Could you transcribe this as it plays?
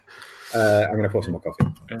I'm going to pour some more coffee.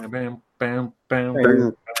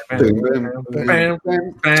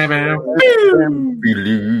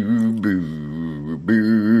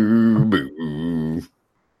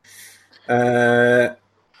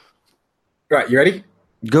 Right, you ready?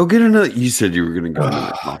 Go get another. You said you were going to go.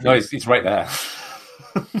 No, it's right there.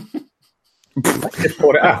 Just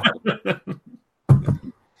poured it out.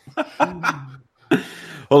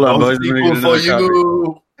 Hold on, boys. For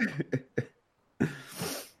you.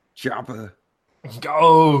 Chopper.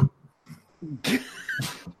 Go.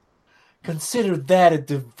 Consider that a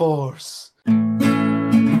divorce.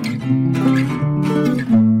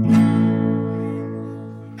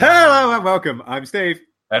 Hello and welcome. I'm Steve.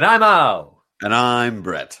 And I'm Al. And I'm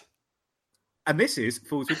Brett. And this is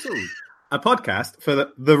Fools with Tools, a podcast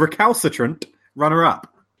for the recalcitrant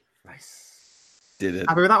runner-up. Nice. Did it.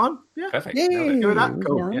 Happy with that one? Yeah. Perfect. Happy with that?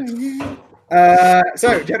 Cool. Yeah.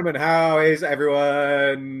 So, gentlemen, how is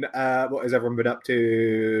everyone? What has everyone been up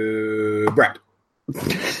to? Brett.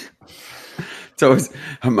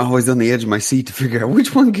 I'm always on the edge of my seat to figure out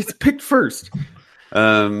which one gets picked first.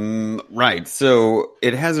 Right. So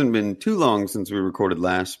it hasn't been too long since we recorded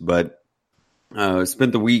last, but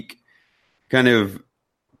spent the week kind of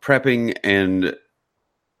prepping and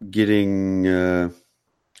getting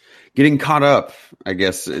caught up, I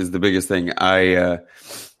guess, is the biggest thing. I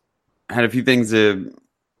had a few things to...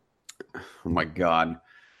 Oh, my God.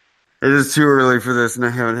 It is too early for this, and I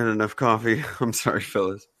haven't had enough coffee. I'm sorry,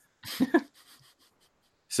 fellas.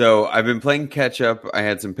 So I've been playing catch up. I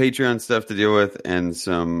had some Patreon stuff to deal with and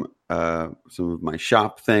some of my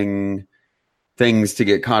shop things to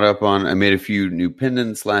get caught up on. I made a few new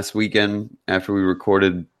pendants last weekend after we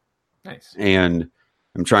recorded. Nice. And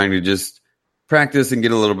I'm trying to just practice and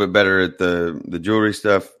get a little bit better at the jewelry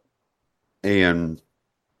stuff. And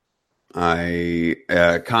I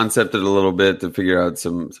concepted a little bit to figure out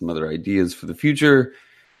some other ideas for the future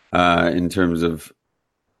in terms of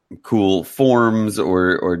cool forms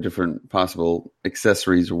or different possible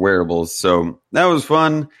accessories or wearables. So that was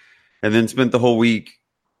fun. And then spent the whole week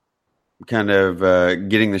kind of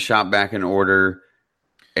getting the shop back in order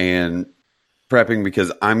and prepping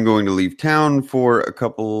because I'm going to leave town for a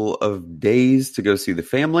couple of days to go see the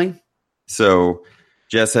family. So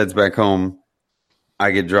Jess heads back home.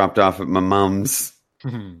 I get dropped off at my mom's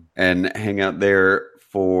and hang out there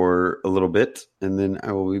for a little bit, and then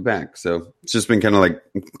I will be back. So it's just been kind of like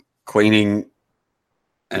cleaning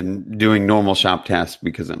and doing normal shop tasks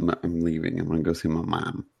because I'm leaving. I'm going to go see my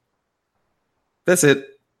mom. That's it.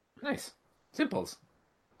 Nice. Simples.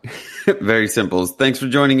 Very simple. Thanks for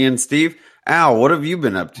joining in, Steve. Al, what have you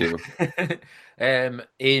been up to?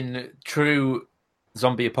 In true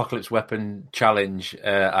zombie apocalypse weapon challenge,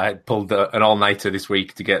 I had pulled an all-nighter this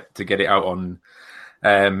week to get it out on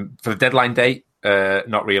for the deadline date.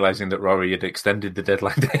 Not realizing that Rory had extended the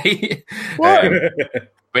deadline date.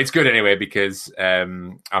 But it's good anyway because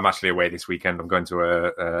I'm actually away this weekend. I'm going to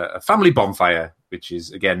a family bonfire, which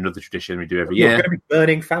is again another tradition we do every year. You're going to be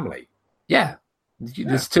burning family. Yeah,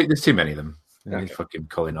 there's too many of them. Okay. Fucking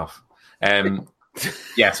culling off.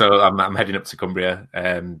 Yeah, so I'm heading up to Cumbria.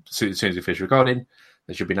 As soon as we finish recording,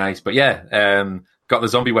 that should be nice. But yeah, got the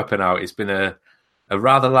zombie weapon out. It's been a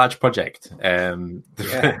rather large project. The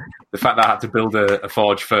fact that I had to build a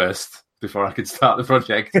forge first before I could start the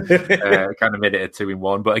project kind of made it a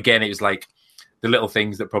 2-in-1. But again, it was like the little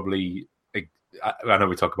things that probably, I know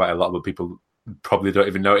we talk about it a lot, but people probably don't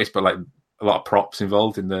even notice, but like a lot of props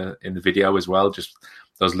involved in the video as well. Just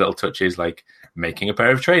those little touches like making a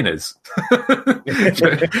pair of trainers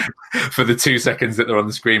for the 2 seconds that they're on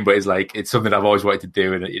the screen. But it's something I've always wanted to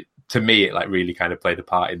do. And to me, it like really kind of played a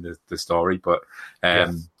part in the story. But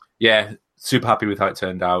yeah, super happy with how it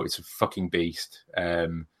turned out. It's a fucking beast. A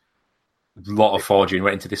lot of forging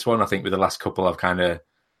went into this one. I think with the last couple, I've kind of,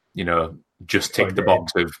 just ticked the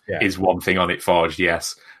box of is one thing on it forged,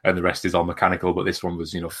 yes, and the rest is all mechanical. But this one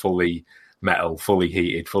was, fully metal, fully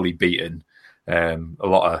heated, fully beaten. A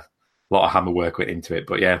lot of hammer work went into it.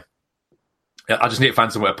 But yeah, I just need to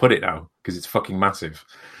find somewhere to put it now because it's fucking massive.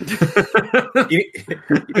 you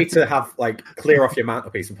need to have clear off your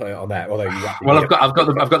mantelpiece and put it on there. Although I've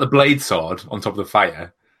got the blade sword on top of the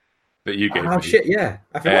fire that you gave me. Oh shit! Yeah,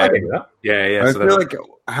 I forgot I gave you that. Yeah. I feel like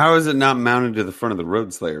how is it not mounted to the front of the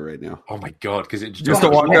road slayer right now? Oh my god! Because it just to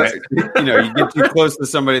walk out, you get too close to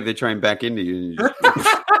somebody, they try and back into you.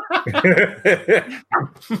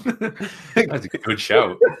 That's a good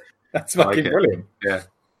shout. That's fucking brilliant. Yeah,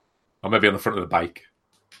 or maybe on the front of the bike.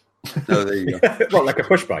 Oh, there you go. What, like a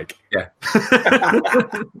push bike? Yeah.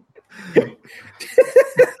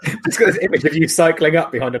 Just got this image of you cycling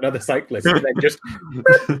up behind another cyclist and then just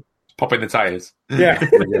popping the tires. Yeah.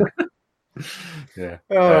 Yeah.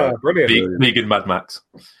 Oh, brilliant. Vegan Mad Max.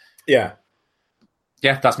 Yeah.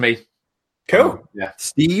 Yeah, that's me. Cool. Yeah.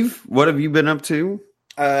 Steve, what have you been up to?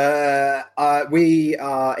 We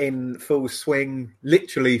are in full swing,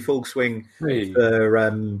 literally full swing Hey.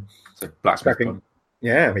 for So blacksmith prepping. fun.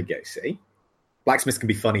 Yeah, there we go. See, blacksmiths can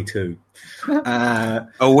be funny too.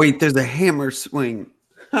 Oh, wait, there's a hammer swing.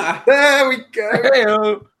 There we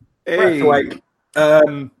go. Hey.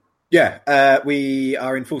 We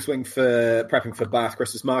are in full swing for prepping for Bath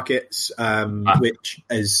Christmas markets, which,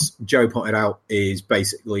 as Joe pointed out, is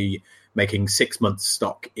basically making 6 months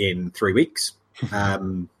stock in 3 weeks,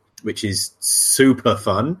 which is super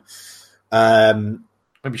fun.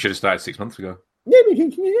 Maybe you should have started 6 months ago. Maybe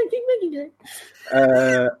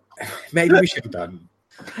we should have done,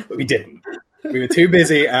 but we didn't. We were too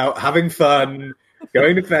busy out having fun,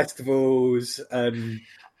 going to festivals, and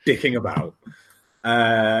dicking about.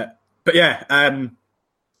 But yeah,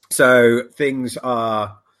 so things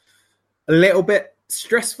are a little bit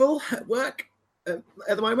stressful at work at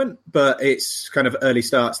the moment, but it's kind of early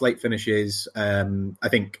starts, late finishes. I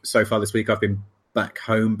think so far this week I've been back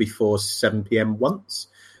home before 7 p.m. once,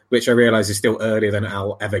 which I realise is still earlier than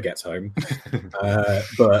Al ever gets home.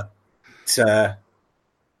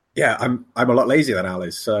 Yeah, I'm a lot lazier than Al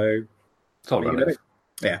is, so It's all right.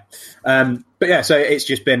 yeah. But yeah, so it's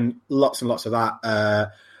just been lots and lots of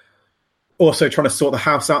that. Also trying to sort the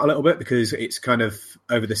house out a little bit because it's kind of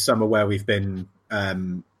over the summer where we've been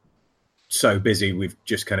so busy, we've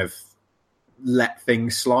just kind of let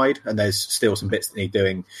things slide, and there's still some bits that need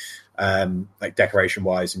doing, like decoration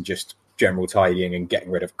wise and just general tidying and getting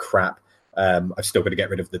rid of crap. I've still got to get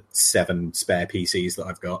rid of the 7 spare PCs that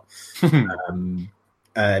I've got.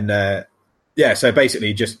 So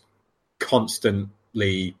basically just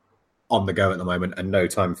constantly on the go at the moment and no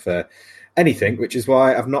time for anything, which is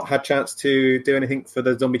why I've not had a chance to do anything for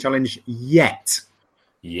the zombie challenge yet.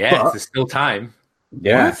 Yeah, there's still time.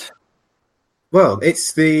 Yeah. What? Well,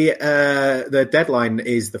 it's the deadline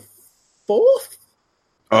is the 4th?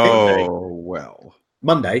 Oh, well.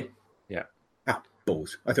 Monday. Yeah. Ah,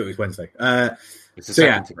 balls. I thought it was Wednesday. It's the So,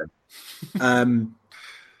 yeah. second event.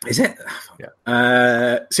 Is it? Yeah.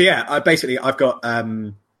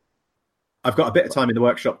 I've got a bit of time in the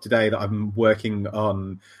workshop today that I'm working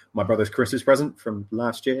on my brother's Christmas present from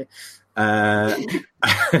last year. And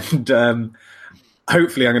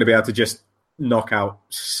hopefully I'm going to be able to just knock out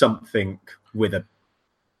something with a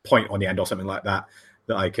point on the end or something like that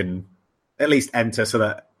I can at least enter, so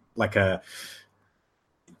that like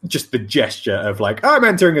just the gesture of like, I'm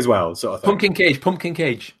entering as well, sort of thing. Pumpkin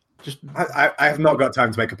cage. Just I have not got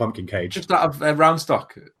time to make a pumpkin cage. just out of round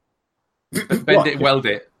stock. Bend it, weld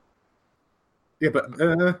it. Yeah, but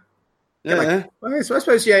Yeah. I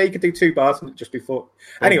suppose you could do 2 bars and just be 4.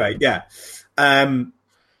 Anyway, yeah. So I'm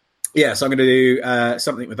going to do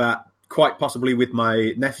something with that, quite possibly with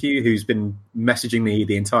my nephew, who's been messaging me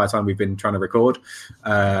the entire time we've been trying to record,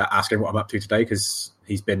 asking what I'm up to today, because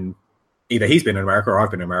he's been in America or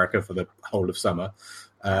I've been in America for the whole of summer.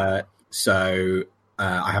 So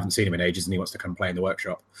I haven't seen him in ages, and he wants to come play in the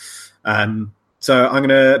workshop. So I'm going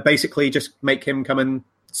to basically just make him come and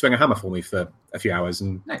swing a hammer for me for a few hours,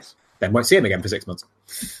 and Nice. then won't see him again for 6 months.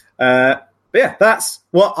 But yeah, that's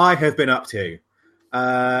what I have been up to.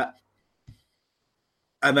 And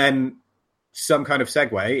then some kind of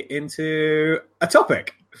segue into a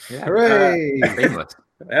topic. Yeah. Hooray! Seamless.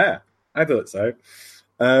 Yeah, I thought so.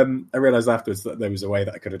 I realised afterwards that there was a way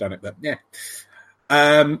that I could have done it, but yeah.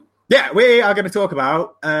 We are going to talk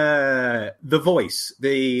about The Voice,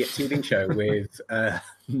 the TV show with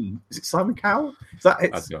is it Simon Cowell? Is that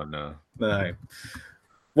it? I don't know. No.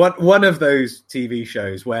 One of those TV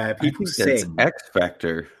shows where people sing. X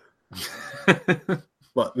Factor.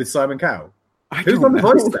 What, with Simon Cowell? I Who's don't on The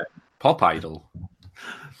know. Voice then? Pop Idol.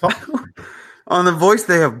 On The Voice,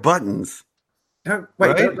 they have buttons. No,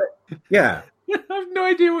 wait, Right? yeah. I have no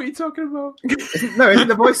idea what you're talking about. Isn't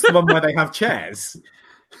The Voice the one where they have chairs?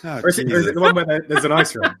 Oh, Or is it the one where there's an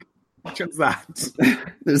ice rink? Which one's that?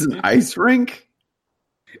 There's an ice rink?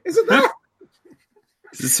 Isn't that?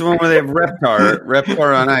 Is this the one where they have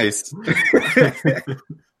Reptar on ice?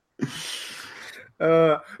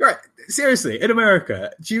 Right, seriously, in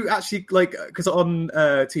America, do you actually, like, because on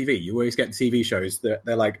TV, you always get TV shows that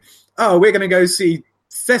they're like, oh, we're going to go see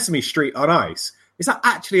Sesame Street on ice. Is that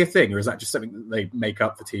actually a thing, or is that just something that they make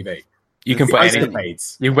up for TV? You can The put ice anything.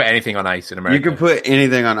 capades. You can put anything on ice in America. You can put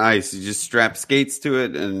anything on ice. You just strap skates to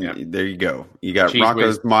it, and there you go. You got Cheese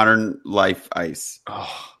Rocco's whiz. Modern Life ice.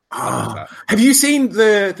 Oh, Oh, have you seen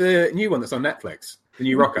the new one that's on Netflix? The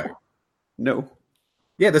new Rocco? No.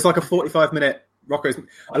 Yeah, there's like a 45-minute Rocco's.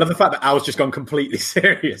 I love the fact that Al's just gone completely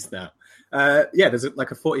serious now. There's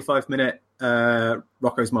like a 45-minute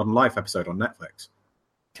Rocko's Modern Life episode on Netflix.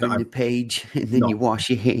 Turn the page and then No. you wash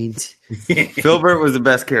your hands. Filbert was the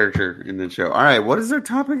best character in the show. All right, what is our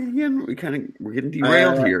topic again? We're getting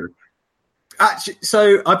derailed here. Actually,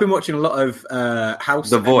 so I've been watching a lot of House.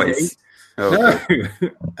 The Voice. No,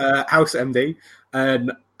 House MD,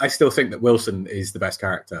 and I still think that Wilson is the best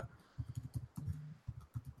character.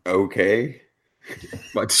 Okay.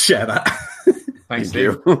 Wanted to share that. Thanks,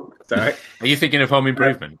 Steve. Sorry. Are you thinking of Home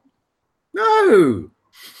Improvement? No.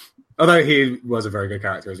 Although he was a very good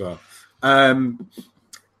character as well.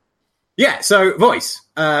 So voice.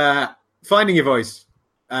 Finding your voice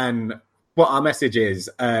and what our message is.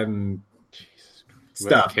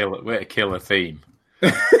 Stuff. Way to kill a theme.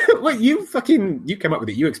 Well, you came up with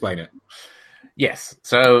it. You explain it. Yes.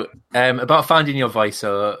 So about finding your voice.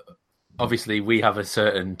 So obviously we have a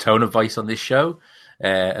certain tone of voice on this show.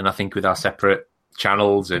 And I think with our separate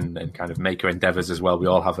channels and kind of maker endeavors as well, we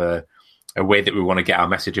all have a way that we want to get our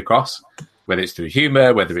message across, whether it's through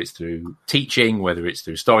humor, whether it's through teaching, whether it's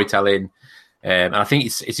through storytelling. And I think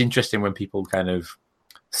it's interesting when people kind of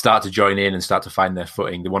start to join in and start to find their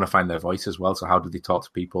footing. They want to find their voice as well. So how do they talk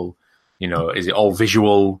to people? Is it all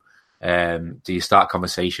visual? Do you start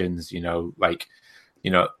conversations? A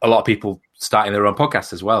lot of people starting their own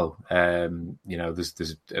podcasts as well.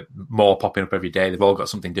 There's more popping up every day. They've all got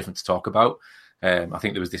something different to talk about. I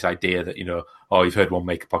think there was this idea that, you've heard one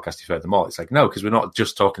make a podcast, you've heard them all. It's like, no, because we're not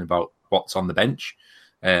just talking about what's on the bench.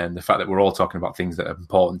 And the fact that we're all talking about things that are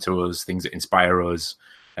important to us, things that inspire us.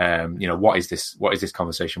 What is this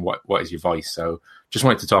conversation? What is your voice? So just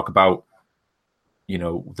wanted to talk about,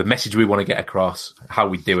 the message we want to get across, how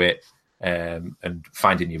we do it, and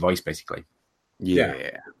finding your voice, basically.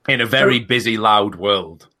 Yeah. In a very busy, loud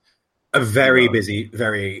world. A very busy,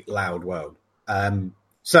 very loud world.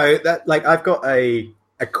 So that, I've got a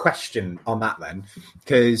question on that then,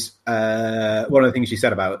 because one of the things you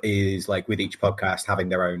said about is with each podcast having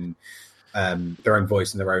their own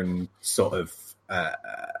voice and their own sort of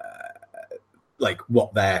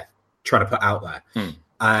what they're trying to put out there.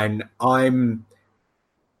 And I'm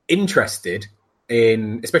interested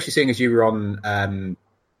in, especially seeing as you were on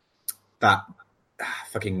that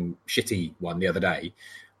fucking shitty one the other day.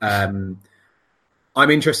 I'm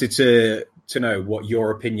interested to know what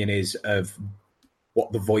your opinion is of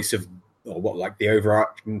what the voice of, or what the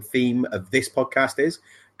overarching theme of this podcast is,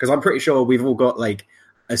 because I'm pretty sure we've all got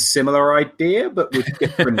a similar idea, but with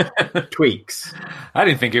different tweaks. I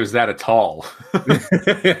didn't think it was that at all.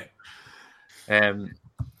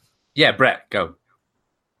 Brett, go.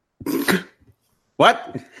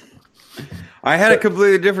 What? I had a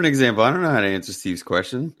completely different example. I don't know how to answer Steve's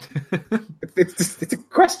question. It's a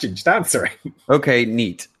question, just answer it. Okay,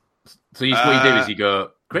 neat. So what you do is you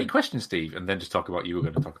go, great question, Steve, and then just talk about what you were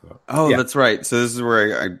going to talk about. Oh, yeah. That's right. So this is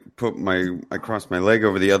where I crossed my leg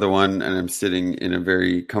over the other one, and I'm sitting in a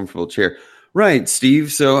very comfortable chair. Right,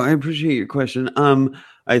 Steve. So I appreciate your question.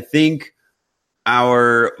 I think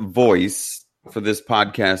our voice for this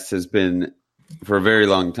podcast has been, for a very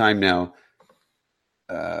long time now,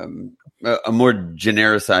 a more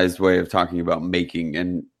genericized way of talking about making,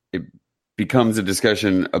 and it becomes a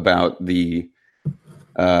discussion about the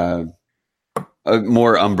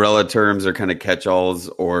more umbrella terms or kind of catch-alls,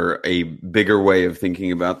 or a bigger way of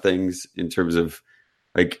thinking about things in terms of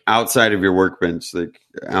outside of your workbench, like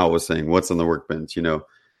Al was saying, what's on the workbench,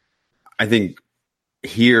 I think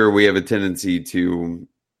here we have a tendency to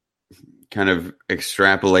kind of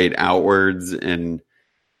extrapolate outwards, and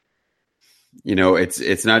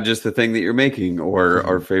it's not just the thing that you're making, or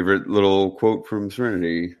our favorite little quote from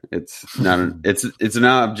Serenity. It's not an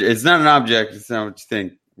object. It's not what you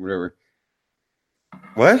think. Whatever.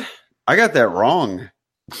 What? I got that wrong.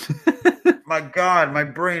 My God, my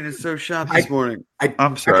brain is so shot this morning.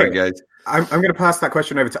 I'm sorry, guys. I'm going to pass that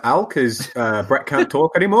question over to Al, because Brett can't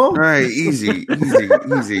talk anymore. All right, easy.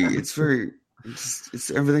 It's very.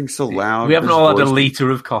 It's everything's so loud. We haven't all had a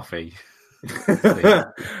liter of coffee.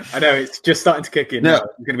 I know, it's just starting to kick in. No,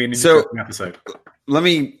 it's going to be an interesting episode. Let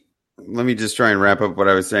me just try and wrap up what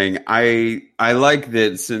I was saying. I like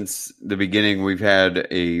that since the beginning we've had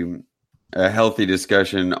a healthy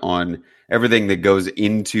discussion on everything that goes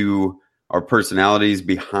into our personalities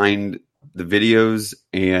behind the videos,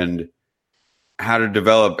 and how to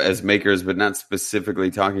develop as makers, but not specifically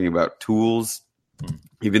talking about tools,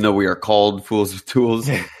 even though we are called fools with tools.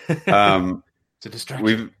 It's a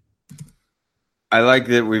distraction. I like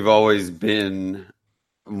that we've always been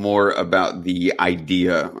more about the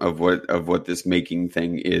idea of what this making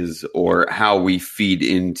thing is, or how we feed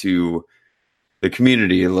into the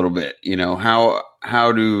community a little bit.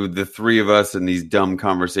 how do the three of us in these dumb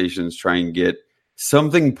conversations try and get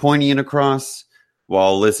something poignant across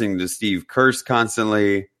while listening to Steve curse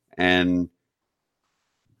constantly and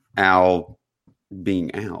Al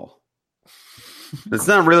being Al. It's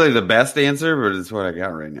not really the best answer, but it's what I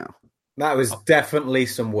got right now. That was definitely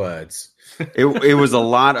some words. It was a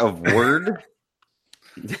lot of word.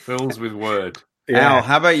 Fills with word. Yeah. Al,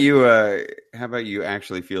 how about you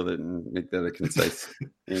actually field it and make that a concise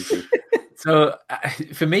answer? So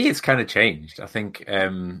for me, it's kind of changed. I think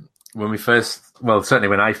when certainly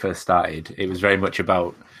when I first started, it was very much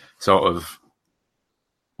about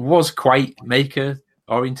was quite maker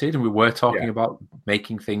oriented, and we were talking about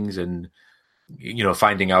making things and,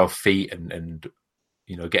 finding our feet and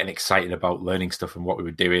getting excited about learning stuff and what we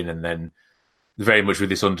were doing. And then very much with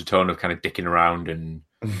this undertone of kind of dicking around and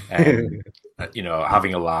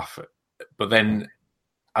having a laugh. But then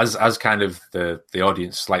as kind of the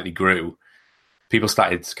audience slightly grew, people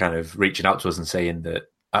started kind of reaching out to us and saying that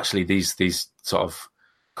actually these sort of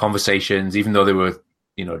conversations, even though they were,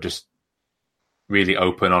 just really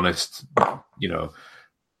open, honest,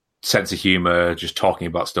 sense of humor, just talking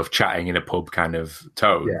about stuff, chatting in a pub kind of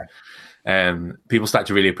tone. People started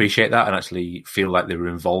to really appreciate that and actually feel like they were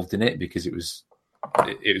involved in it, because it was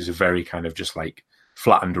a very kind of just like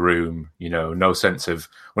flattened room, no sense of,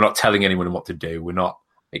 we're not telling anyone what to do, we're not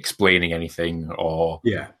explaining anything or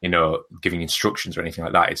giving instructions or anything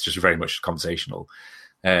like that. It's just very much conversational.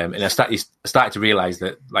 And I started to realize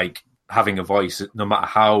that like having a voice, no matter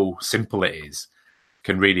how simple it is,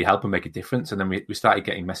 can really help and make a difference. And then we started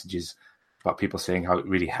getting messages about people saying how it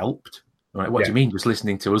really helped. I'm like, what do you mean? Just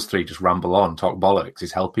listening to us three just ramble on, talk bollocks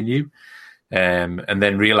is helping you. And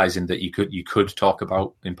then realizing that you could talk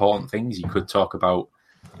about important things. You could talk about,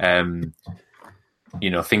 things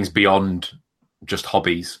beyond just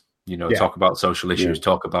hobbies, talk about social issues,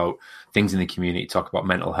 talk about things in the community, talk about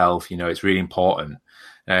mental health. It's really important.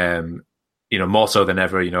 More so than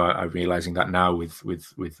ever, I'm realizing that now with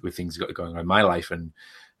things going on in my life. And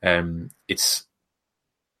it's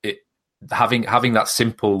having that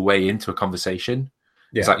simple way into a conversation.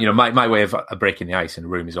 It's like, my way of breaking the ice in a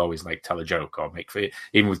room is always like tell a joke or make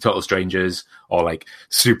even with total strangers or like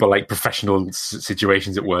super like professional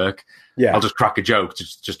situations at work. I'll just crack a joke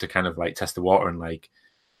just to kind of like test the water and like,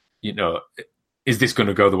 is this going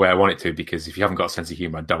to go the way I want it to? Because if you haven't got a sense of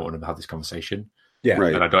humor, I don't want to have this conversation.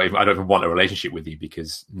 Right. And I don't even want a relationship with you,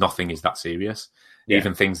 because nothing is that serious.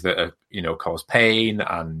 Even things that are, cause pain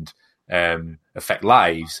and affect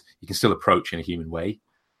lives, you can still approach in a human way.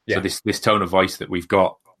 So this tone of voice that we've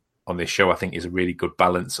got on this show, I think, is a really good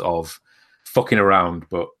balance of fucking around,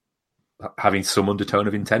 but having some undertone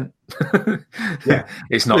of intent.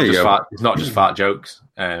 It's not just fart jokes.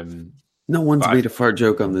 No one's made a fart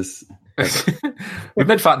joke on this. We've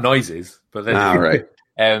made fart noises, but then right.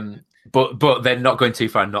 But then not going too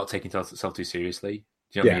far and not taking ourselves too seriously.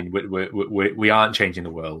 Do you know what I mean? We aren't changing the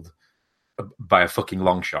world by a fucking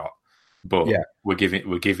long shot, but we're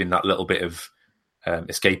giving that little bit of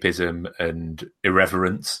escapism and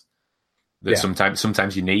irreverence that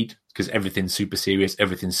sometimes you need, because everything's super serious,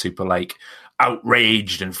 everything's super like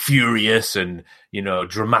outraged and furious and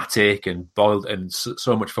dramatic and boiled and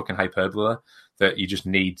so much fucking hyperbole that you just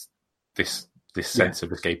need this sense of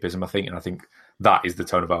escapism, I think. And I think that is the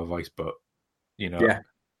tone of our voice, but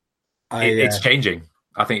it's changing.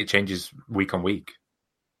 I think it changes week on week.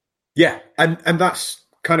 Yeah, and that's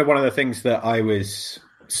kind of one of the things that I was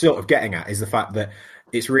sort of getting at, is the fact that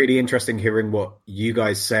it's really interesting hearing what you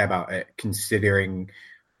guys say about it, considering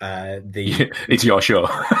it's your show.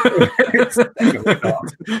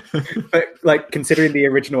 But like considering the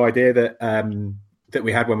original idea that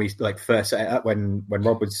we had when we like first set it up, when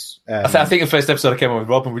Rob was I think the first episode I came on with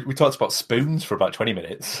Rob and we talked about spoons for about 20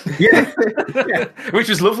 minutes. Which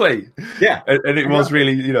was lovely. And it was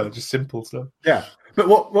really just simple stuff. But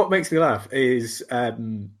what makes me laugh is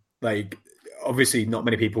like obviously not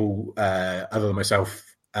many people other than myself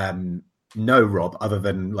know Rob, other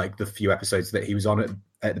than like the few episodes that he was on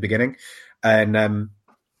at the beginning, and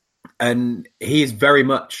he is very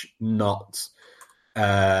much not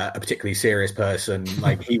a particularly serious person.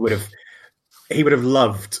 Like he would have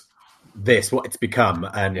loved this, what it's become,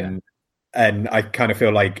 and I kind of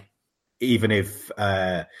feel like even if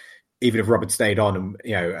Rob had stayed on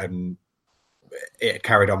and it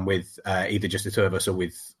carried on with either just the two of us or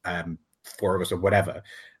with 4 of us or whatever,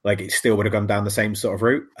 like it still would have gone down the same sort of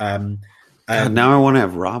route. God, now I want to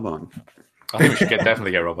have Rob on. I think we should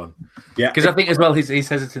definitely get Rob on. Because I think as well his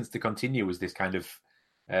hesitance to continue was this kind of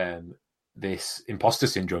this imposter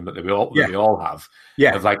syndrome that we all have.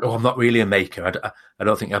 Yeah. Of like, oh, I'm not really a maker. I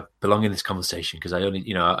don't think I belong in this conversation because I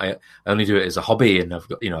only, I only do it as a hobby, and I've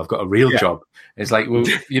got a real job. And it's like, well,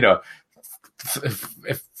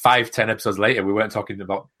 5-10 episodes later, we weren't talking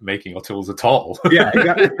about making our tools at all. Yeah,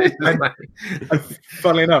 exactly. and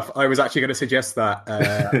funnily enough, I was actually going to suggest that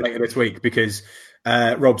later this week because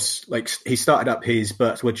Rob's he started up his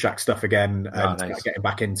Bert's Woodshack stuff again and nice. getting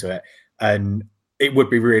back into it, and it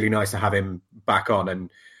would be really nice to have him back on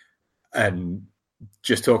and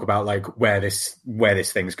just talk about where this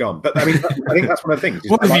thing's gone. But I mean, I think that's one of the things.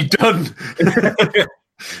 What have you done?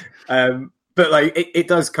 But it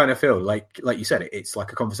does kind of feel like you said, it's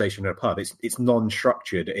like a conversation in a pub. It's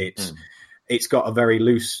non-structured. It's got a very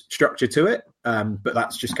loose structure to it. But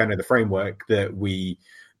that's just kind of the framework that we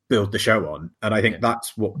build the show on, and I think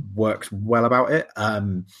that's what works well about it. I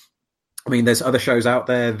mean, there's other shows out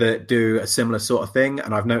there that do a similar sort of thing,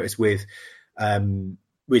 and I've noticed with some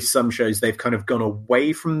shows they've kind of gone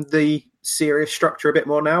away from the serious structure a bit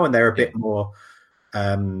more now, and they're a bit more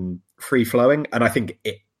free flowing, and I think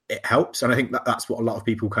it helps, and I think that's what a lot of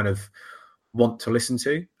people kind of want to listen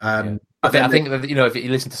to. I think that, if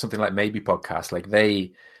you listen to something like Maybe Podcast,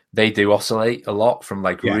 they do oscillate a lot from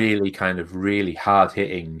really kind of really hard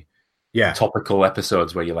hitting topical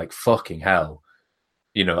episodes where you're like, fucking hell.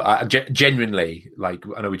 I genuinely, I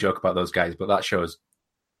know we joke about those guys, but that show has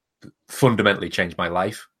fundamentally changed my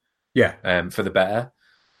life. Yeah. For the better.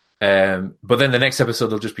 But then the next episode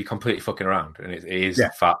they'll just be completely fucking around, and it is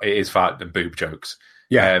fat and boob jokes.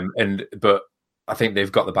 Yeah. But I think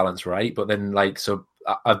they've got the balance right. But then so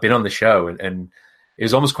I've been on the show and it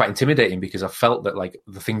was almost quite intimidating because I felt that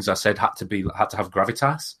the things I said had to have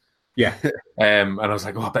gravitas. Yeah. And I was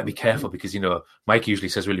like, I better be careful because, Mike usually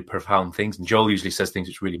says really profound things and Joel usually says things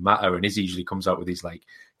which really matter. And Izzy usually comes out with these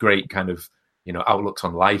great kind of, outlooks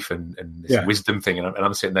on life and this wisdom thing. And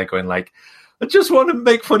I'm sitting there going I just want to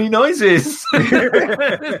make funny noises.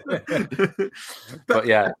 But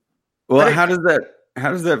yeah. Well, how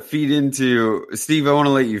does that feed into Steve? I want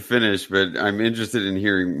to let you finish, but I'm interested in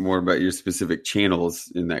hearing more about your specific channels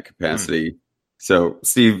in that capacity. So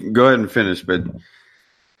Steve, go ahead and finish, but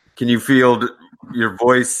can you field your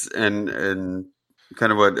voice and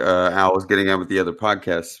kind of what Al was getting at with the other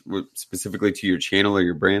podcasts, specifically to your channel or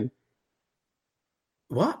your brand?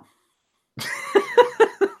 What?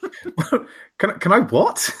 Can I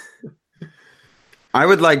what? I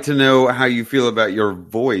would like to know how you feel about your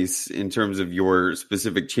voice in terms of your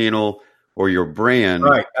specific channel or your brand.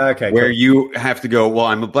 Right. Okay. Where you have to go, well,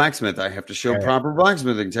 I'm a blacksmith. I have to show proper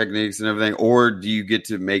blacksmithing techniques and everything. Or do you get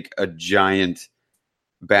to make a giant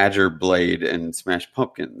badger blade and smash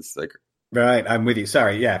pumpkins? Right. I'm with you.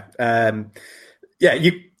 Sorry. Yeah.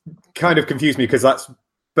 You kind of confused me because that's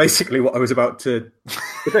basically what I was about to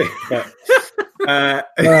do. But,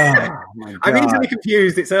 I'm easily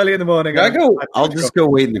confused. It's early in the morning. I'll just go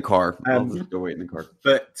wait in the car.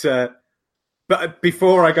 But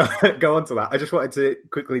before I go on to that, I just wanted to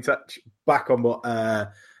quickly touch back on what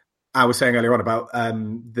I was saying earlier on about I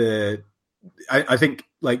think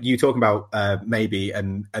you talking about maybe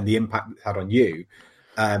and the impact it's had on you.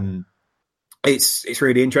 It's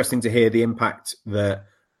really interesting to hear the impact that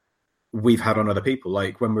we've had on other people.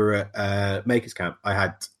 Like when we were at Makers Camp, I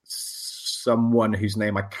had someone whose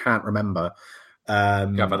name I can't remember.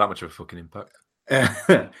 Can't have that much of a fucking impact.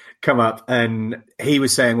 Come up, and he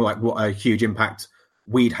was saying what a huge impact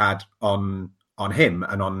we'd had on him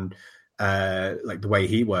and on the way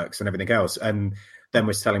he works and everything else. And then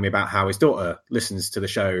was telling me about how his daughter listens to the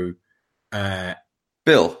show.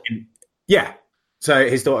 Bill. So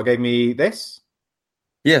his daughter gave me this.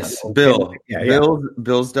 Yes, Bill.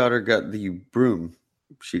 Bill's daughter got the broom.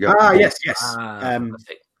 She got. Yes.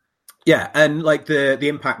 Yeah, and the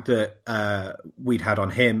impact that we'd had on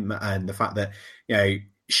him, and the fact that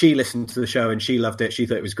she listened to the show and she loved it. She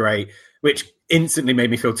thought it was great, which instantly made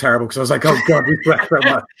me feel terrible because I was like, "Oh God, we sweat so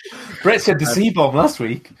much." Brett said the C-bomb last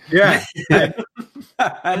week. Yeah, and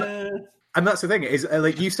that's the thing is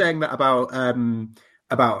you saying that about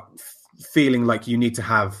feeling like you need to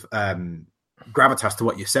have gravitas to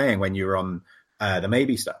what you're saying when you're on the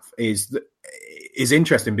maybe stuff is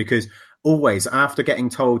interesting because. Always after getting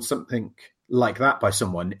told something like that by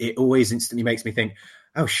someone, it always instantly makes me think,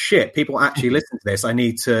 oh shit, people actually listen to this. I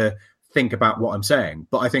need to think about what I'm saying.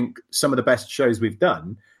 But I think some of the best shows we've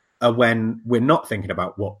done are when we're not thinking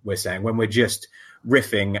about what we're saying, when we're just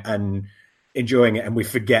riffing and enjoying it and we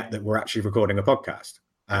forget that we're actually recording a podcast.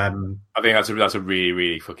 I think that's a really,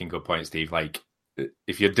 really fucking good point, Steve.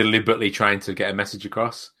 If you're deliberately trying to get a message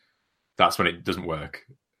across, that's when it doesn't work.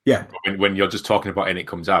 Yeah, when you're just talking about it and it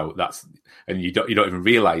comes out, and you don't even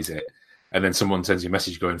realize it. and then someone sends you a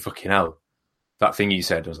message going, "Fucking hell, that thing you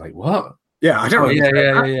said." I was like, "What?" Yeah, I don't.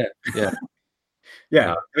 Yeah.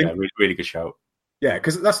 Really, really good shout. Yeah,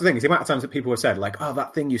 because that's the thing, is the amount of times that people have said, like, "Oh,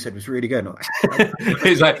 that thing you said was really good."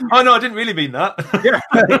 It's like, "Oh no, I didn't really mean that." Yeah,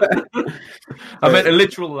 I meant a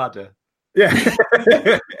literal ladder. Yeah,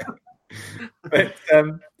 but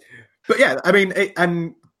yeah, I mean,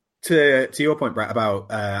 and to your point, Brett,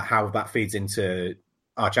 about how that feeds into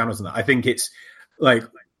our channels and that, I think it's like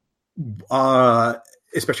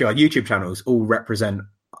especially our YouTube channels all represent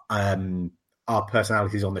our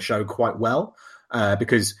personalities on the show quite well,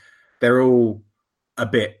 because they're all a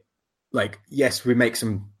bit like, yes, we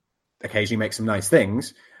occasionally make some nice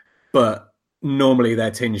things, but normally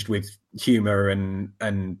they're tinged with humor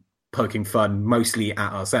and poking fun, mostly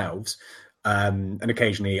at ourselves, and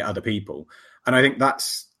occasionally other people. And I think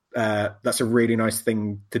that's a really nice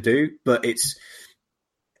thing to do. But it's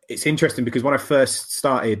interesting because when I first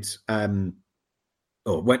started,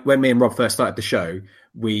 or when me and Rob first started the show,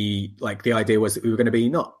 the idea was that we were going to be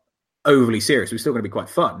not overly serious. We were still going to be quite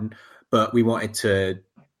fun, but we wanted to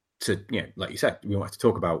like you said, we wanted to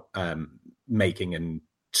talk about making and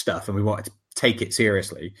stuff, and we wanted to take it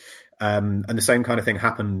seriously. And the same kind of thing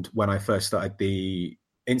happened when I first started the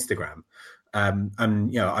Instagram.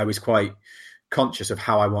 And I was quite conscious of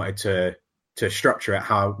how I wanted to structure it,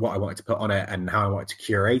 what I wanted to put on it, and how I wanted to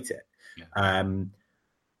curate it. Yeah.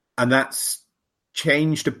 And that's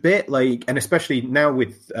changed a bit, and especially now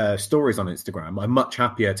with stories on Instagram, I'm much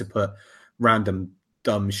happier to put random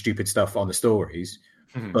dumb stupid stuff on the stories.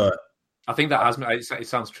 Mm-hmm. But I think that it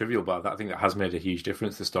sounds trivial, but I think that has made a huge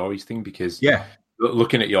difference, the stories thing, because yeah,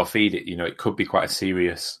 looking at your feed, it could be quite a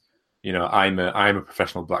serious, I'm a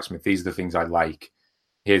professional blacksmith, these are the things I like,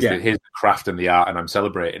 here's the craft and the art, and I'm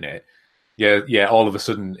celebrating it. Yeah, all of a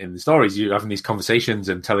sudden in the stories you're having these conversations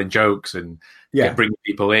and telling jokes and bringing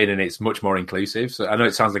people in, and it's much more inclusive. So I know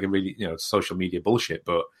it sounds like a really social media bullshit,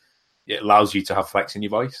 but it allows you to have flex in your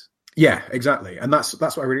voice. Yeah, exactly. And that's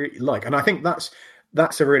what I really like. And I think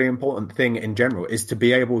that's a really important thing in general, is to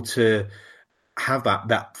be able to have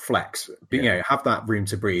that flex, have that room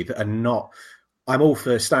to breathe, and not, I'm all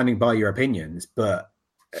for standing by your opinions, but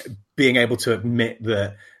being able to admit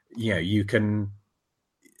that, you can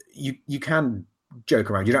joke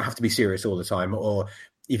around. You don't have to be serious all the time, or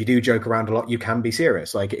if you do joke around a lot, you can be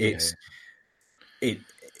serious. Like it's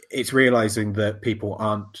realizing that people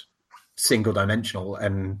aren't single dimensional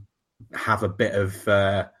and have a bit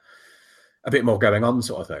more going on,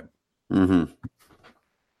 sort of thing. Mm-hmm.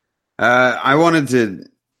 I wanted to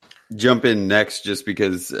jump in next just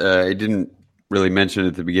because I didn't really mention it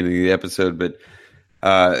at the beginning of the episode, but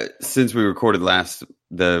since we recorded last,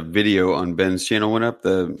 the video on Ben's channel went up,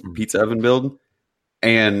 the pizza oven build.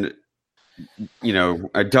 And,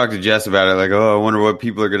 I talked to Jess about it, like, I wonder what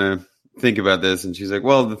people are going to think about this. And she's like,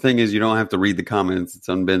 well, the thing is, you don't have to read the comments. It's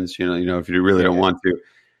on Ben's channel, if you really don't want to.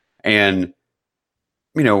 And,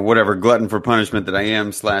 whatever glutton for punishment that I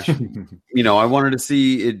am / I wanted to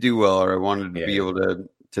see it do well, or I wanted to be able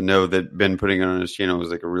to know that Ben putting it on his channel was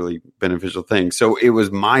like a really beneficial thing. So it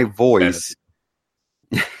was my voice.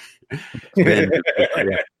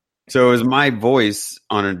 So it was my voice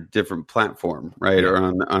on a different platform, right? Or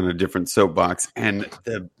on a different soapbox. And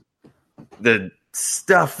the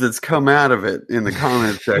stuff that's come out of it in the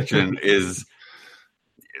comment section is,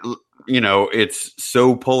 it's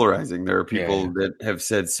so polarizing. There are people that have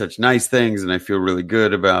said such nice things, and I feel really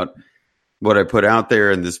good about what I put out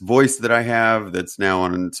there, and this voice that I have that's now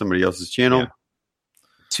on somebody else's channel,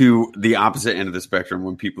 to the opposite end of the spectrum,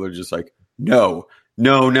 when people are just like, no,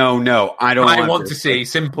 I want to see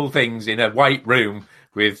simple things in a white room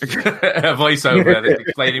with a voiceover that's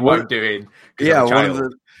explaining what I'm doing. Yeah, one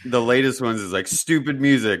of the latest ones is like, stupid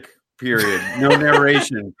music, period. No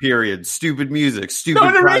narration, period. Stupid music, stupid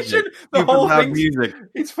narration. The whole thing, music.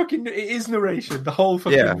 It is narration. The whole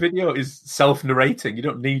fucking video is self-narrating. You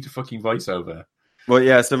don't need a fucking voiceover. Well,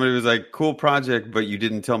 yeah, somebody was like, cool project, but you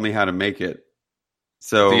didn't tell me how to make it.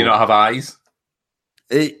 So do you not have eyes?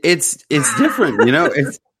 It's different,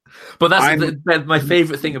 But that's my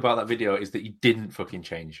favorite thing about that video, is that you didn't fucking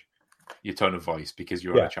change your tone of voice because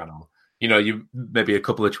you're on a channel. You maybe a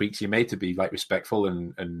couple of tweaks you made to be like respectful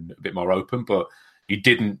and a bit more open, but you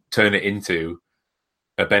didn't turn it into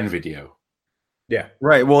a Ben video. Yeah.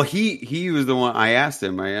 Right. Well, he was the one. I asked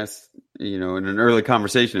him, in an early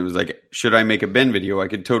conversation, it was like, should I make a Ben video? I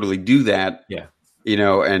could totally do that. Yeah.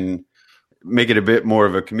 And make it a bit more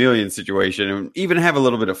of a chameleon situation, and even have a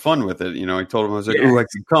little bit of fun with it. I told him, I was like, oh, I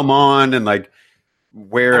could come on and like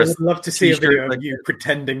wear. I would love to see a video of you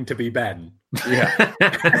pretending to be Ben. Yeah.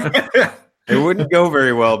 It wouldn't go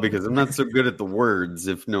very well because I'm not so good at the words.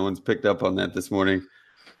 If no one's picked up on that this morning,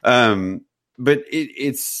 but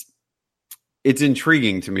it's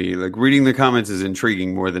intriguing to me. Like reading the comments is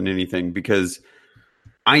intriguing more than anything because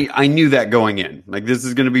I knew that going in. Like this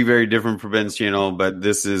is going to be very different for Ben's channel, but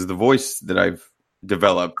this is the voice that I've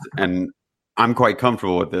developed, and I'm quite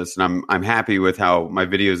comfortable with this, and I'm happy with how my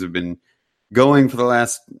videos have been going for the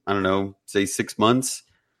last, I don't know, say 6 months.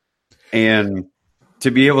 And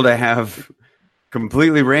to be able to have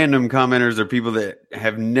completely random commenters or people that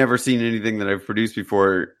have never seen anything that I've produced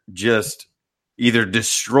before just either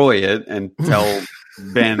destroy it and tell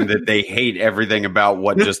Ben that they hate everything about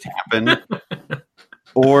what just happened,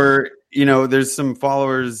 or, you know, there's some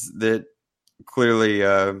followers that clearly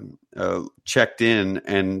checked in,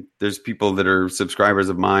 and there's people that are subscribers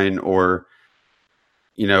of mine, or,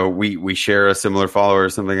 you know, we share a similar follower or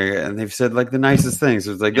something like that, and they've said like the nicest things.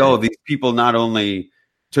 So it's like, oh, these people not only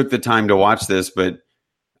took the time to watch this, but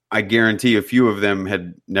I guarantee a few of them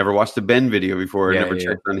had never watched a Ben video before, or never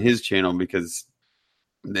checked on his channel because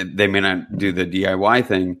they may not do the DIY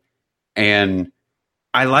thing. And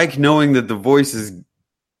I like knowing that the voice is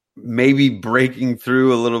maybe breaking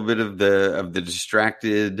through a little bit of the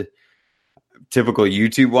distracted typical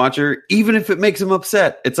YouTube watcher, even if it makes them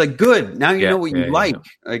upset. It's like, good. Now you know what you like.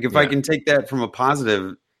 Like if I can take that from a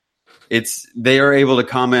positive, they are able to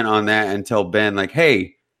comment on that and tell Ben like,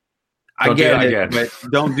 hey, I get it,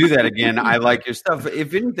 but don't do that again. I like your stuff.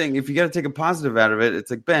 If anything, if you got to take a positive out of it,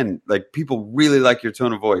 it's like, Ben, like people really like your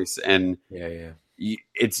tone of voice, and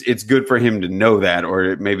it's good for him to know that,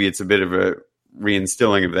 or maybe it's a bit of a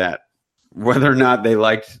reinstilling of that. Whether or not they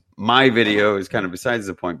liked my video is kind of besides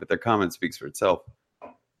the point, but their comment speaks for itself.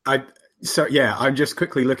 I'm just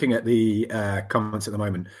quickly looking at the comments at the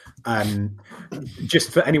moment.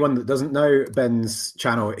 Just for anyone that doesn't know, Ben's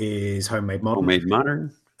channel is Homemade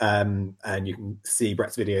Modern. And you can see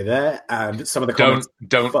Brett's video there. And some of the comments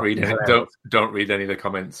don't read any of the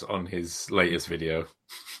comments on his latest video.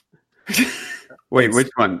 Wait, which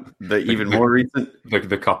one? The even more recent?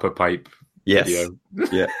 The copper pipe video.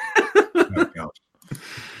 Yeah. Oh, God.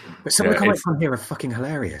 But some of the comments on here are fucking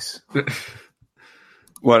hilarious.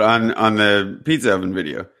 What, on the pizza oven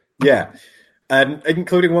video? Yeah. And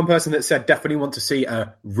including one person that said, definitely want to see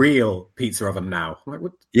a real pizza oven now. I'm like,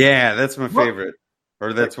 what? Yeah, that's my favorite.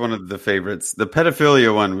 Or that's one of the favorites. The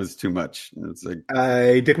pedophilia one was too much. It's like,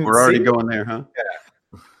 I didn't. We're already going there, huh?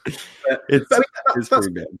 Yeah. It's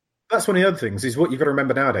pretty bad. That's one of the other things. Is what you've got to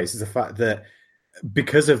remember nowadays is the fact that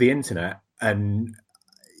because of the internet, and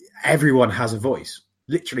everyone has a voice.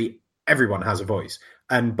 Literally, everyone has a voice.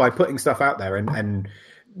 And by putting stuff out there and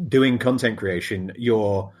doing content creation,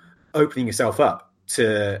 you're opening yourself up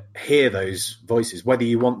to hear those voices, whether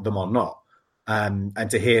you want them or not, and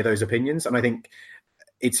to hear those opinions. And I think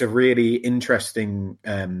it's a really interesting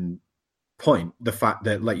point, the fact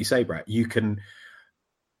that, like you say, Brett, you can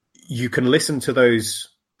listen to those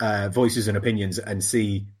voices and opinions and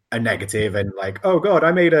see a negative and like, oh God,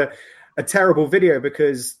 I made a terrible video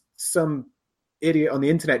because some idiot on the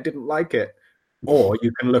internet didn't like it. Or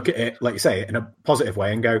you can look at it, like you say, in a positive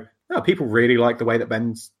way and go, oh, people really like the way that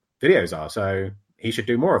Ben's videos are, so he should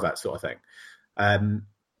do more of that sort of thing. And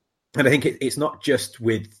I think it's not just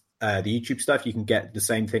with the YouTube stuff. You can get the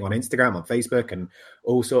same thing on Instagram, on Facebook, and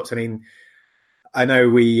all sorts. I mean, I know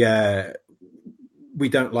we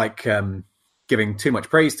don't like giving too much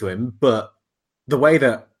praise to him, but the way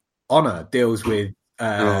that Honor deals with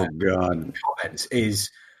comments is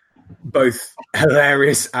both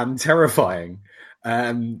hilarious and terrifying.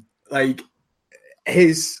 Like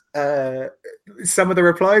his some of the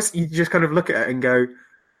replies, you just kind of look at it and go,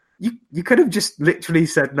 you could have just literally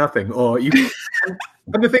said nothing, or you.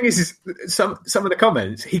 And the thing is some of the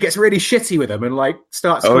comments, he gets really shitty with them and like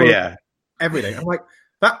starts everything. I'm like,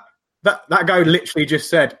 that guy literally just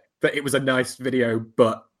said that it was a nice video,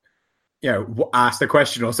 but you know, asked a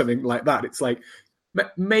question or something like that. It's like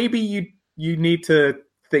maybe you need to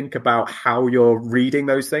think about how you're reading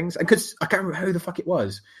those things. And because I can't remember who the fuck it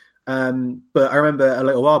was, but I remember a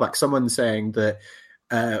little while back someone saying that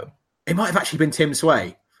it might have actually been Tim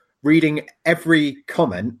Sway reading every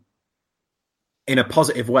comment in a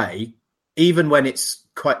positive way, even when it's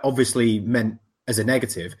quite obviously meant as a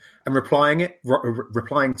negative, and replying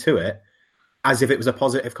to it as if it was a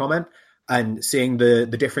positive comment, and seeing the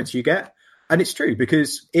difference you get. And it's true,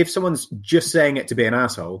 because if someone's just saying it to be an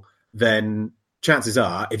asshole, then chances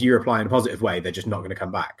are, if you reply in a positive way, they're just not going to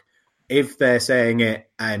come back. If they're saying it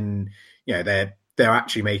and you know they're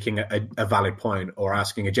actually making a valid point or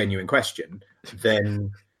asking a genuine question,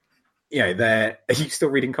 then you know are you still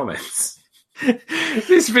reading comments?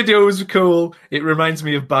 This video was cool. It reminds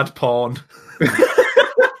me of bad porn.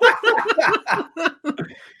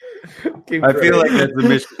 I feel like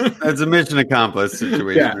that's a mission accomplished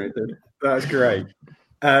situation right there. That's great.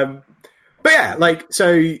 But yeah, like,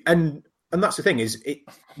 so, and that's the thing is,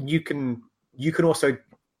 you can also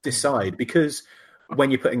decide, because when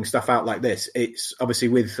you're putting stuff out like this, it's obviously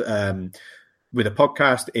with a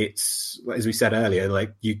podcast, it's, as we said earlier,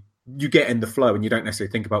 like you get in the flow and you don't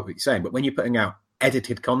necessarily think about what you're saying. But when you're putting out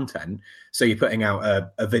edited content, so you're putting out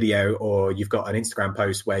a video, or you've got an Instagram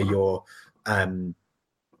post where you're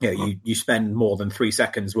you spend more than 3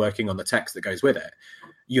 seconds working on the text that goes with it,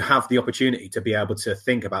 you have the opportunity to be able to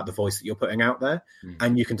think about the voice that you're putting out there,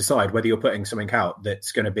 and you can decide whether you're putting something out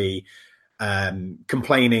that's going to be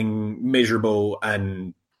complaining, miserable,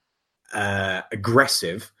 and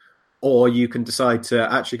aggressive, or you can decide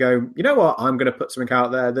to actually go, you know what, I'm going to put something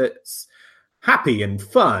out there that's happy and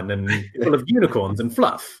fun and full of unicorns and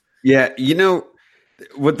fluff. Yeah, you know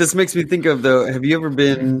what this makes me think of, though. Have you ever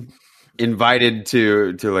been invited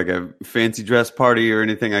to like a fancy dress party or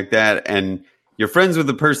anything like that, and you're friends with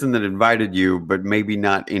the person that invited you, but maybe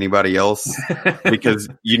not anybody else, because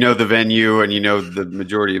you know the venue and you know the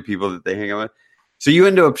majority of people that they hang out with? So you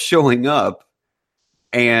end up showing up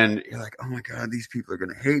and you're like, oh my God, these people are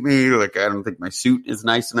going to hate me. Like, I don't think my suit is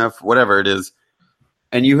nice enough, whatever it is.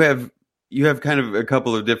 And you have kind of a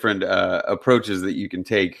couple of different approaches that you can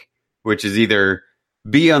take, which is either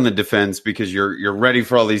be on the defense because you're ready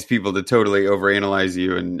for all these people to totally overanalyze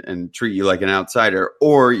you and treat you like an outsider,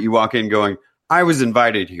 or you walk in going, I was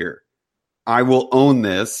invited here. I will own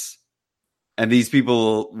this. And these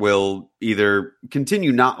people will either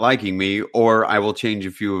continue not liking me, or I will change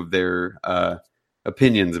a few of their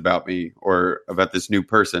opinions about me or about this new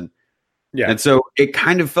person. Yeah. And so it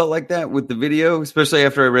kind of felt like that with the video, especially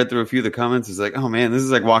after I read through a few of the comments. It's like, oh man, this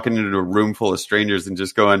is like walking into a room full of strangers and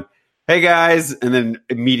just going, hey guys, and then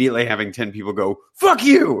immediately having 10 people go, fuck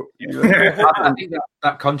you. I think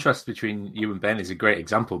that contrast between you and Ben is a great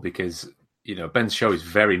example, because, you know, Ben's show is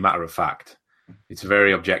very matter of fact. It's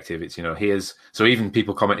very objective. It's, you know, so even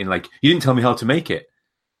people commenting like, you didn't tell me how to make it,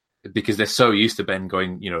 because they're so used to Ben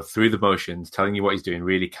going, you know, through the motions, telling you what he's doing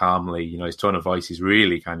really calmly. You know, his tone of voice is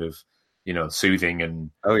really kind of, you know, soothing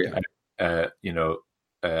and,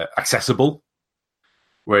 accessible.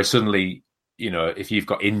 Whereas suddenly, you know, if you've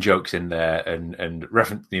got in-jokes in there and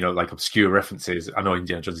reference, you know, like obscure references. I know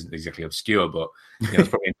Indiana Jones isn't exactly obscure, but, you know, it's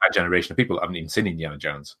probably an entire generation of people that haven't even seen Indiana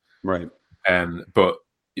Jones. Right. But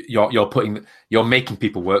you're making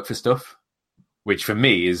people work for stuff, which for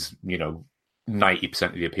me is, you know, 90%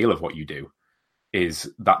 of the appeal of what you do.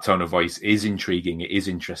 Is that tone of voice is intriguing, it is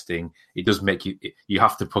interesting. It does make you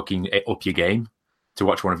have to fucking up your game to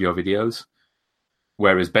watch one of your videos.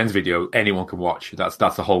 Whereas Ben's video, anyone can watch. That's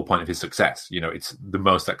the whole point of his success. You know, it's the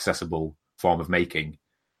most accessible form of making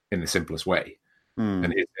in the simplest way.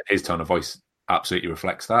 And his tone of voice absolutely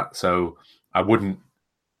reflects that. So I wouldn't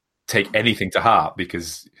take anything to heart,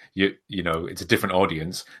 because you know, it's a different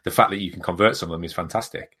audience. The fact that you can convert some of them is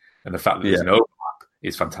fantastic. And the fact that there's an overlap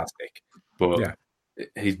is fantastic. But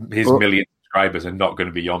his million subscribers are not going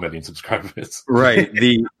to be your million subscribers. Right.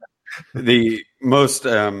 The most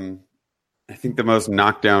I think the most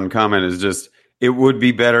knockdown comment is just, it would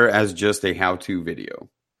be better as just a how-to video.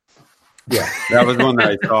 Yeah, that was one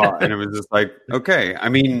that I saw, and it was just like, okay. I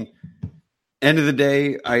mean, end of the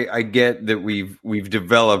day, I get that we've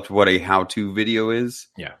developed what a how-to video is.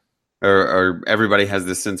 Yeah. Or everybody has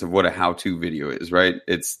this sense of what a how-to video is, right?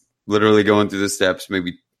 It's literally going through the steps,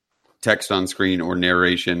 maybe text on screen or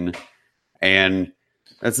narration, and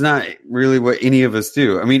that's not really what any of us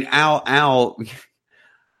do. I mean, Al.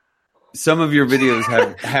 Some of your videos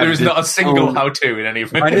have there is not a single how-to in any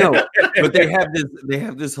of them. I know, but they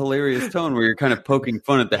have this hilarious tone where you're kind of poking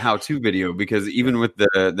fun at the how-to video, because even with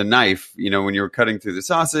the knife, you know, when you were cutting through the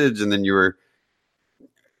sausage and then you were,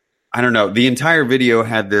 I don't know, the entire video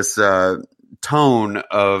had this tone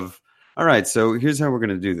of, all right, so here's how we're going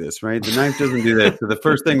to do this, right? The knife doesn't do that. So the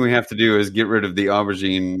first thing we have to do is get rid of the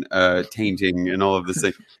aubergine tainting and all of this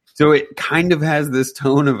thing. So it kind of has this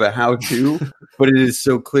tone of a how-to, but it is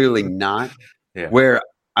so clearly not. Yeah. Where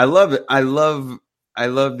I love it. I love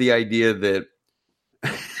the idea that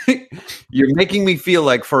you're making me feel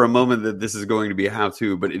like for a moment that this is going to be a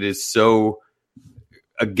how-to, but it is so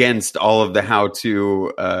against all of the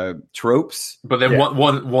how-to tropes. But then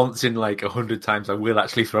once in like 100 times, I will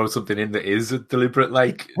actually throw something in that is a deliberate,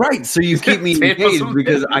 like, right. So you keep me engaged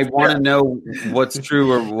because I want to know what's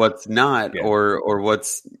true or what's not, or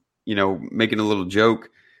what's, you know, making a little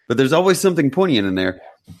joke. But there's always something poignant in there.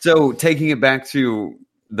 So taking it back to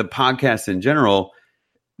the podcast in general,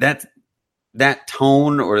 that's that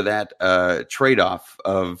tone or that trade-off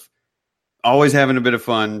of always having a bit of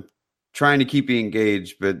fun, trying to keep you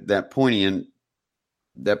engaged, but that poignant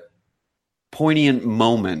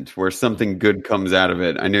moment where something good comes out of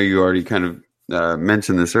it. I know you already kind of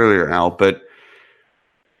mentioned this earlier, Al, but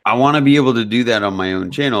I want to be able to do that on my own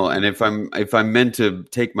channel. And if I'm meant to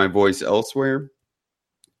take my voice elsewhere,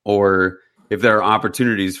 or if there are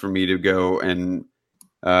opportunities for me to go and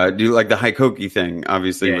do like the Hikoki thing,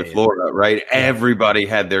 obviously with Laura, right? Everybody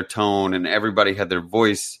had their tone and everybody had their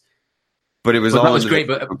voice, but it was all that was great.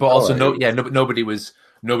 But also, nobody was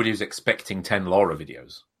expecting 10 Laura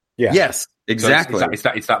videos. Yeah. Yes, exactly. So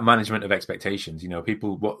it's that management of expectations. You know,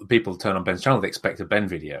 people turn on Ben's channel, they expect a Ben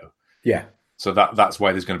video. Yeah. So that's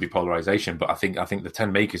why there's going to be polarization. But I think the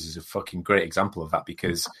 10 Makers is a fucking great example of that,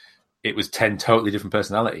 because it was 10 totally different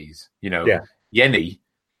personalities. You know, Yenny,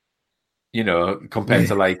 you know, compared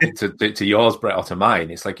to like to yours, Brett, or to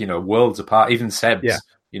mine, it's like, you know, worlds apart. Even Seb's,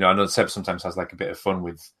 you know, I know Seb sometimes has like a bit of fun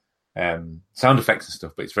with sound effects and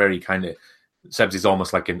stuff, but it's very kind of, Seb's is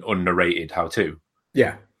almost like an unnarrated how-to.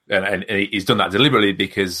 Yeah. And he's done that deliberately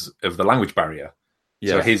because of the language barrier.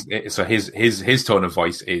 Yeah. So his tone of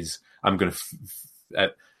voice is, I'm going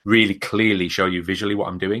to really clearly show you visually what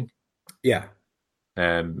I'm doing. Yeah.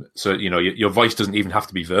 So, you know, your voice doesn't even have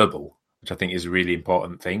to be verbal, which I think is a really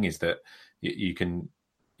important thing, is that you can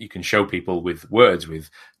show people with words, with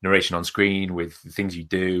narration on screen, with things you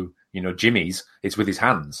do. You know, Jimmy's, it's with his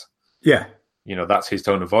hands. Yeah. You know, that's his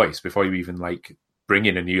tone of voice. Before you even like bring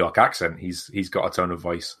in a New York accent, he's got a tone of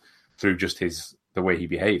voice through just the way he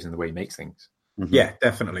behaves and the way he makes things. Mm-hmm. Yeah,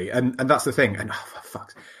 definitely. And that's the thing. And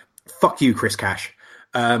fuck you, Chris Cash.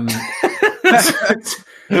 That's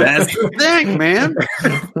the thing, man.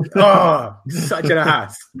 Oh, such an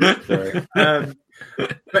ass. But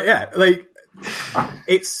yeah, like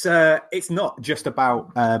it's not just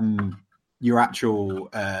about your actual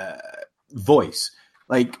voice.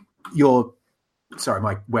 Like sorry,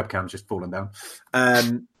 my webcam's just fallen down.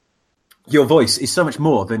 Your voice is so much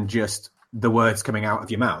more than just the words coming out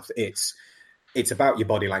of your mouth. It's about your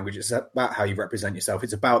body language. It's about how you represent yourself.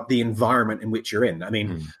 It's about the environment in which you're in. I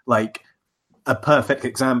mean, like a perfect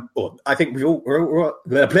example. I think it's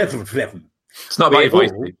not about your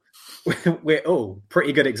voice. We're all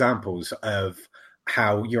pretty good examples of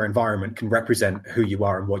how your environment can represent who you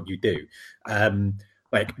are and what you do.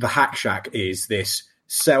 Like the Hack Shack is this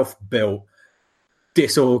self-built,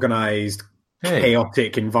 disorganized,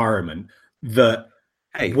 chaotic environment that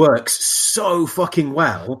works so fucking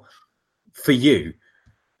well for you.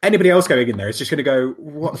 Anybody else going in there is just going to go,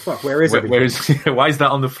 what the fuck? Where is it? Why is that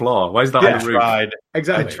on the floor? Why is that on the roof?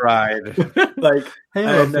 Exactly. I tried. Like, hey,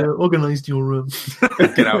 I've organized your room.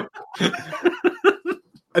 Get out.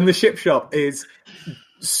 And the Ship Shop is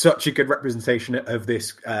such a good representation of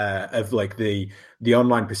this, of like the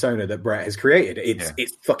online persona that Brett has created.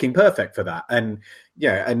 It's fucking perfect for that. And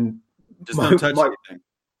and just don't touch anything.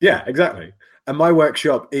 Yeah, exactly. And my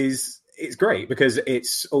workshop it's great because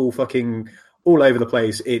it's all fucking all over the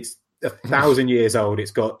place. It's 1,000 years old.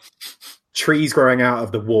 It's got trees growing out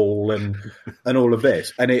of the wall and all of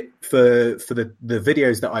this. And it for the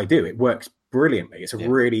videos that I do, it works brilliantly. It's a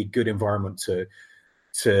really good environment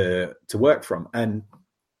to work from. And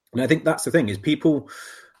I think that's the thing, is people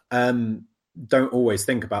don't always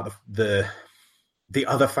think about the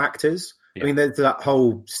other factors. I mean, there's that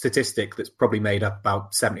whole statistic that's probably made up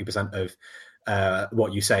about 70% of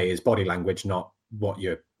what you say is body language, not what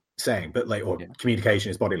you're saying, but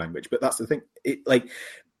communication is body language. But that's the thing.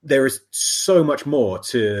 There is so much more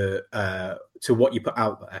to what you put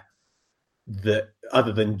out there, that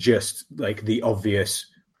other than just like the obvious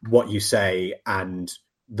what you say and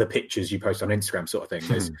the pictures you post on Instagram sort of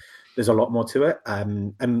thing. There's a lot more to it.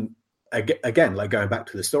 And again, like going back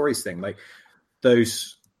to the stories thing, like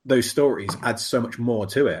those stories add so much more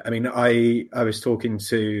to it. I mean, I was talking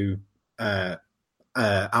to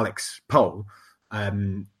Alex Pohl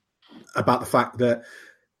about the fact that,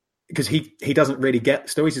 because he doesn't really get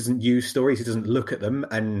stories, he doesn't use stories, he doesn't look at them,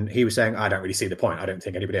 and he was saying, I don't really see the point. I don't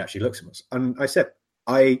think anybody actually looks at us. And I said,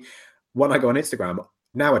 when I go on Instagram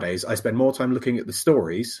nowadays, I spend more time looking at the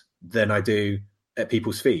stories than I do at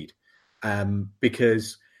people's feed,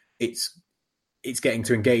 because it's getting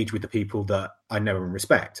to engage with the people that I know and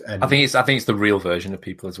respect. And I think it's the real version of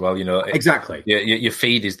people as well. You know, exactly. Your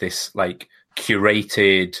feed is this like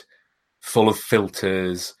curated, full of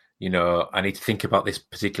filters. You know, I need to think about this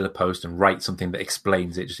particular post and write something that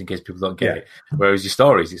explains it, just in case people don't get it. Whereas your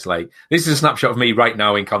stories, it's like, this is a snapshot of me right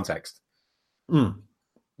now in context.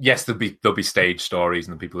 Yes, there'll be stage stories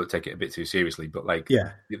and the people that take it a bit too seriously, but like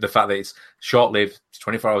the fact that it's short lived,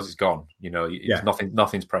 24 hours is gone. You know,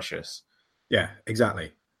 nothing's precious. Yeah,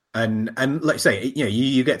 exactly. And like I say,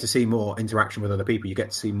 you get to see more interaction with other people. You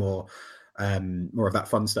get to see more of that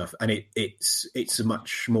fun stuff, and it's a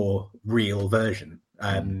much more real version.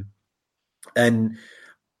 And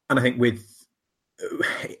I think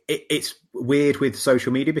it's weird with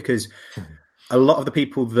social media because a lot of the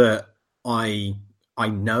people that I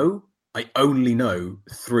know, I only know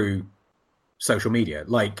through social media.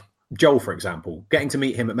 Like Joel, for example, getting to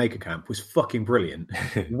meet him at Maker Camp was fucking brilliant.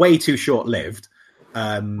 Way too short lived,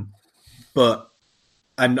 but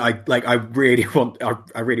I really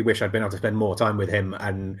wish I'd been able to spend more time with him,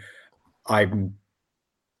 and I'm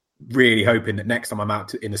really hoping that next time I'm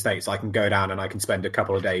out in the States, I can go down and I can spend a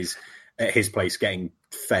couple of days at his place getting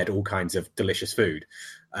fed all kinds of delicious food.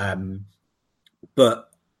 But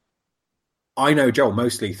I know Joel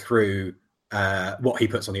mostly through what he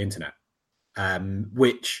puts on the internet,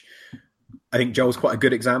 which I think Joel's quite a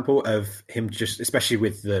good example of him, just especially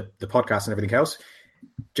with the podcast and everything else.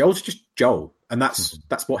 Joel's just Joel, and that's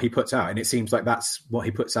what he puts out, and it seems like that's what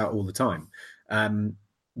he puts out all the time.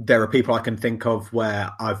 There are people I can think of where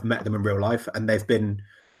I've met them in real life, and they've been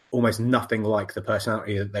almost nothing like the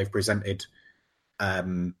personality that they've presented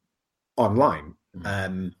online.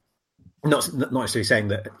 Not necessarily saying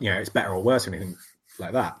that it's better or worse or anything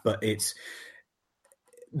like that, but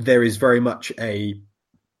there is very much an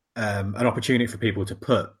opportunity for people to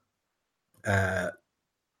put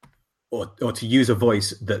or to use a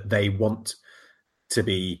voice that they want to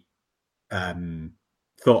be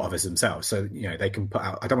thought of as themselves. So they can put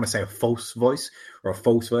out, I don't want to say a false voice or a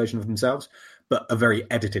false version of themselves, but a very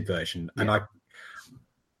edited version. Yeah. And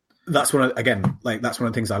that's one of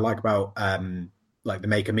the things I like about like the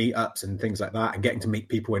Maker meetups and things like that, and getting to meet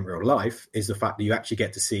people in real life, is the fact that you actually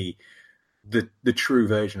get to see the true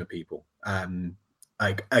version of people.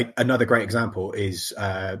 Another great example is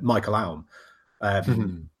Michael Aum.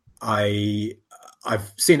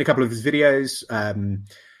 I've seen a couple of his videos.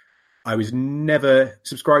 I was never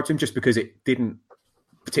subscribed to him just because it didn't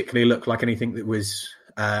particularly look like anything that was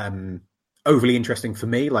overly interesting for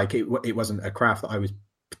me. Like it wasn't a craft that I was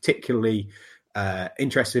particularly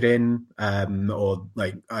interested in, or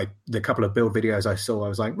like the couple of build videos I saw, I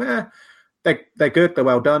was like, they're good, they're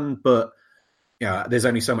well done, but there's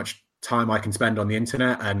only so much time I can spend on the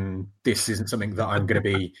internet, and this isn't something that I'm going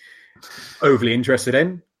to be overly interested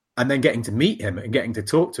in. And then getting to meet him and getting to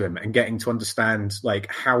talk to him and getting to understand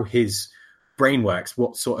like how his brain works,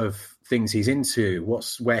 what sort of things he's into,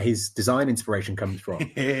 where his design inspiration comes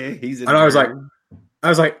from. I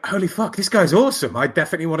was like, holy fuck, this guy's awesome. I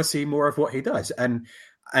definitely want to see more of what he does. And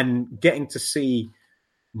getting to see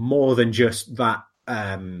more than just that,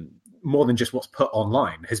 more than just what's put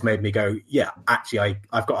online, has made me go, yeah, actually,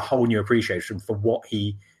 I've got a whole new appreciation for what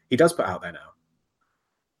he does put out there now.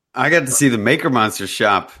 I got to see the Maker Monster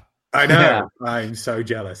shop. I know. Yeah. I'm so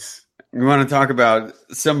jealous. You want to talk about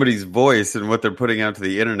somebody's voice and what they're putting out to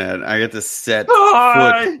the internet? I get to set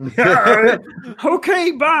foot.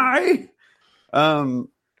 Okay, bye.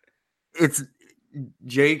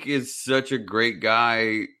 Jake is such a great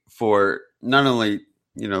guy for not only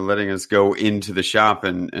letting us go into the shop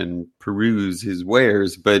and peruse his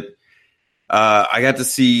wares, but I got to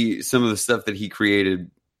see some of the stuff that he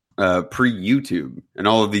created pre-YouTube, and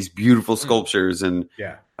all of these beautiful sculptures and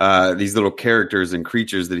these little characters and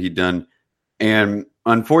creatures that he'd done. And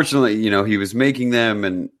unfortunately, he was making them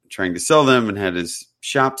and trying to sell them and had his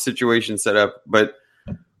shop situation set up. But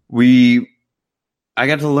I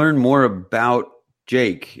got to learn more about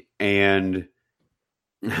Jake and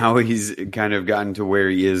how he's kind of gotten to where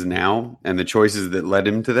he is now and the choices that led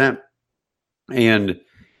him to that. And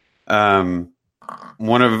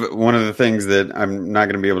one of the things that I'm not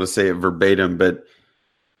going to be able to say it verbatim, but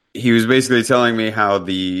he was basically telling me how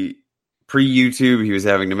the pre-YouTube he was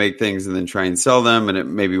having to make things and then try and sell them, and it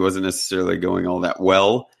maybe wasn't necessarily going all that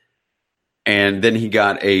well. And then he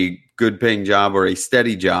got a good paying job or a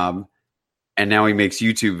steady job, and now he makes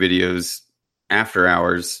YouTube videos after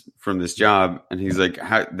hours from this job. And he's like,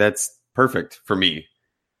 that's perfect for me,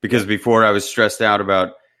 because before I was stressed out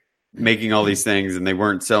about making all these things and they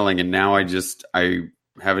weren't selling, and now I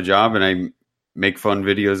have a job and I make fun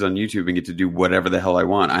videos on YouTube and get to do whatever the hell I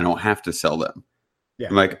want. I don't have to sell them. Yeah.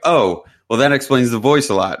 I'm like, oh, well, that explains the voice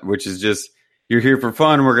a lot, which is just, you're here for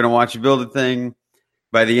fun. We're going to watch you build a thing.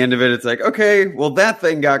 By the end of it, it's like, okay, well, that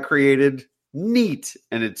thing got created. Neat.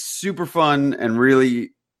 And it's super fun and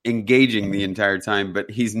really engaging the entire time. But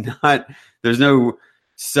there's no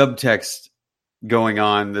subtext going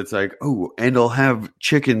on that's like, oh, and I'll have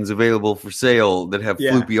chickens available for sale that have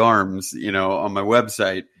floopy arms, on my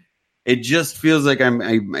website. It just feels like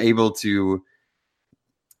I'm able to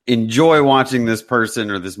enjoy watching this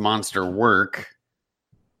person or this monster work.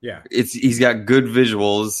 Yeah, He's got good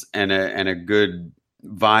visuals and a good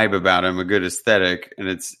vibe about him, a good aesthetic, and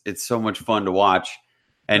it's so much fun to watch.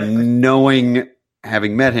 And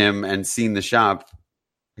having met him and seen the shop,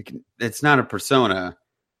 it's not a persona.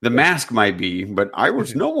 The mask might be, but I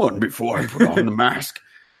was no one before I put on the mask.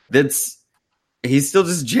 He's still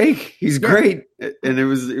just Jake. He's great, and it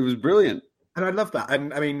was brilliant. And I love that.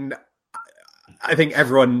 And I mean, I think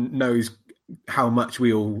everyone knows how much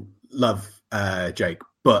we all love Jake,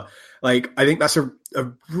 but like, I think that's a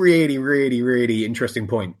really, really, really interesting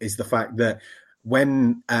point, is the fact that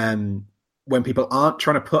when people aren't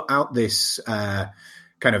trying to put out this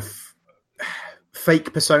kind of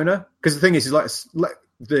fake persona, because the thing is like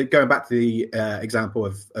going back to the example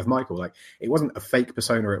of Michael, like, it wasn't a fake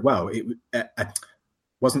persona it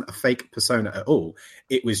wasn't a fake persona at all.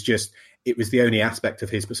 It was the only aspect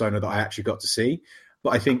of his persona that I actually got to see.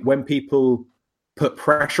 But I think when people put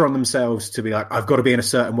pressure on themselves to be like, I've got to be in a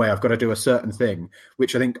certain way, I've got to do a certain thing,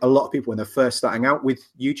 which I think a lot of people, when they're first starting out with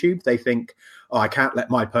YouTube, they think, oh, I can't let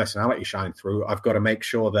my personality shine through. I've got to make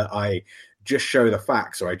sure that I just show the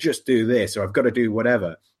facts, or I just do this, or I've got to do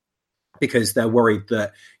whatever, because they're worried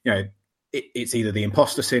that, it's either the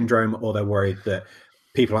imposter syndrome, or they're worried that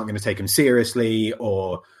people aren't going to take them seriously,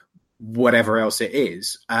 or whatever else it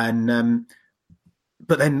is. And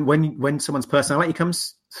but then when someone's personality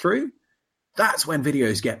comes through, that's when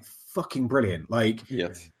videos get fucking brilliant. Like,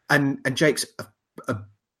 yes. And Jake's a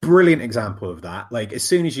brilliant example of that. Like, as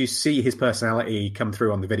soon as you see his personality come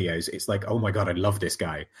through on the videos, it's like, oh my God, I love this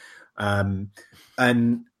guy. And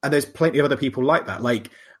there's plenty of other people like that. Like,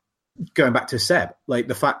 going back to Seb, like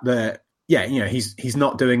the fact that, he's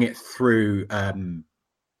not doing it through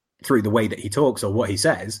the way that he talks or what he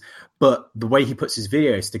says, but the way he puts his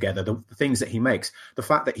videos together, the things that he makes, the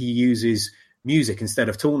fact that he uses music instead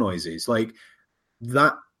of tool noises, like,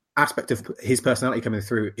 that aspect of his personality coming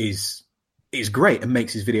through is great and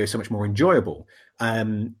makes his video so much more enjoyable.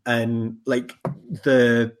 And like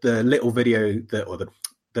the little video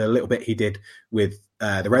the little bit he did with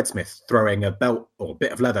the Redsmith throwing a belt or a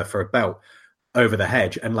bit of leather for a belt over the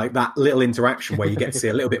hedge, and like that little interaction where you get to see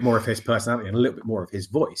a little bit more of his personality and a little bit more of his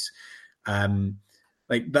voice,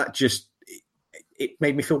 like that just it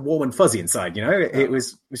made me feel warm and fuzzy inside. It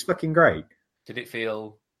was fucking great. Did it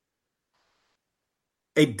feel?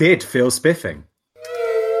 It did feel spiffing.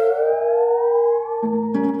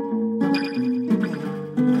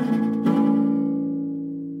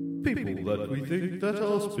 People that we think that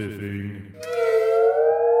are spiffing.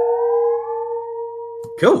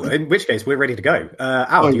 Cool. In which case, we're ready to go.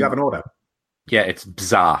 Al, do you have an order? Yeah, it's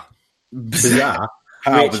bizarre. Bizarre.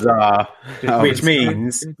 How bizarre. Which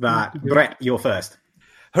means that, Brett, you're first.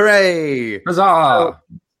 Hooray! Bizarre.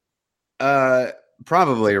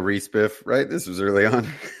 Probably a respiff, right? This was early on.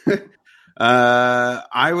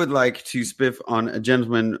 I would like to spiff on a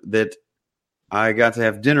gentleman that I got to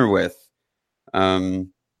have dinner with.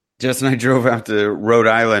 Jess and I drove out to Rhode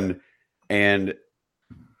Island and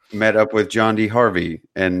met up with John D. Harvey,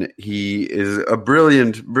 and he is a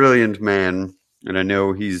brilliant, brilliant man. And I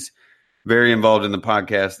know he's very involved in the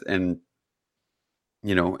podcast, and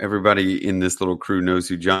everybody in this little crew knows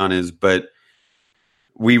who John is, but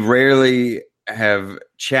we rarely have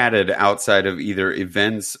chatted outside of either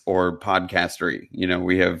events or podcastery.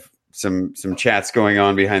 We have some chats going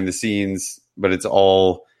on behind the scenes, but it's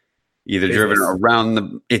all either driven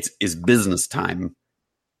around it's business time.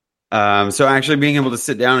 So actually being able to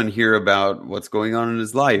sit down and hear about what's going on in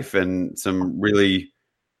his life and some really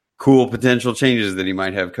cool potential changes that he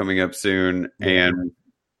might have coming up soon. And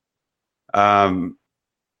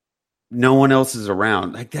no one else is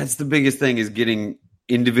around. Like, that's the biggest thing, is getting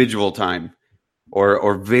individual time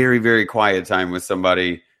or very, very quiet time with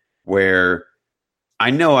somebody, where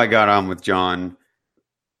I know I got on with John,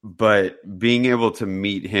 but being able to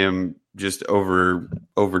meet him just over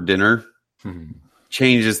dinner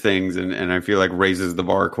changes things, and I feel like raises the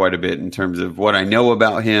bar quite a bit in terms of what I know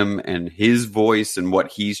about him and his voice and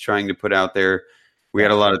what he's trying to put out there. We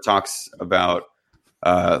had a lot of talks about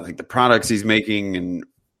like the products he's making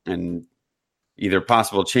and either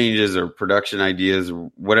possible changes or production ideas or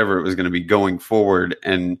whatever it was going to be going forward.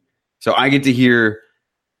 And so I get to hear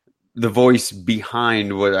the voice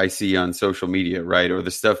behind what I see on social media, right? Or the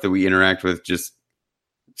stuff that we interact with, just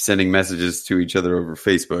sending messages to each other over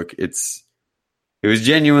Facebook. It was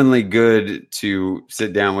genuinely good to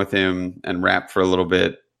sit down with him and rap for a little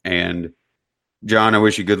bit. And John, I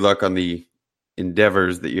wish you good luck on the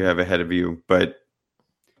endeavors that you have ahead of you. But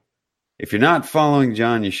if you're not following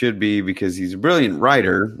John, you should be, because he's a brilliant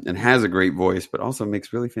writer and has a great voice, but also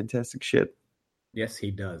makes really fantastic shit. Yes,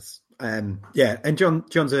 he does. Yeah, and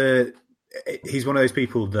John's he's one of those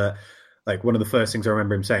people that, like, one of the first things I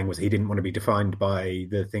remember him saying was he didn't want to be defined by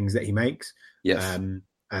the things that he makes. Yes.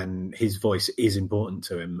 And his voice is important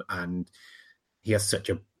to him, and he has such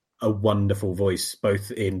a wonderful voice,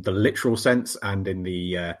 both in the literal sense and in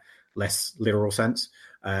the less literal sense.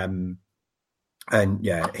 And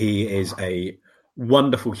yeah, he is a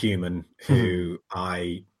wonderful human who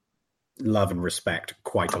I love and respect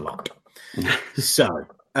quite a lot. So,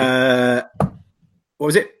 what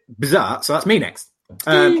was it? Bizarre. So that's me next.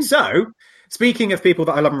 So, speaking of people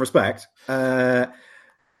that I love and respect,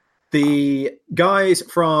 the guys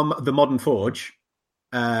from The Modern Forge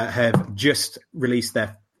have just released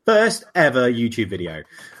their first ever YouTube video.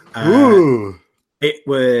 It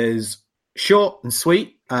was short and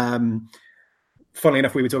sweet. Funnily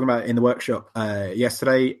enough, we were talking about it in the workshop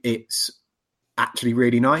yesterday. It's actually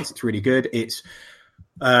really nice. It's really good. It's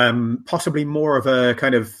possibly more of a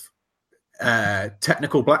kind of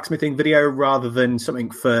technical blacksmithing video rather than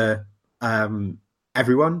something for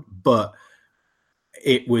everyone, but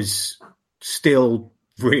it was still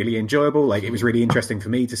really enjoyable. Like, it was really interesting for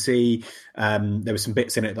me to see. There were some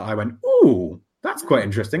bits in it that I went, ooh, that's quite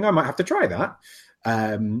interesting. I might have to try that.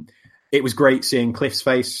 It was great seeing Cliff's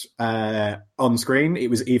face on screen. It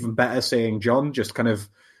was even better seeing John just kind of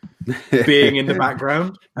being in the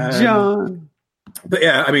background. John. But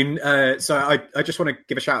yeah, I mean, so I just want to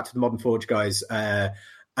give a shout out to the Modern Forge guys and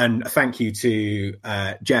a thank you to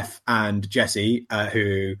Jeff and Jesse,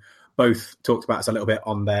 who both talked about us a little bit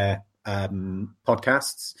on their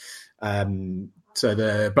podcasts. So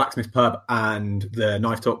the Blacksmith Pub and the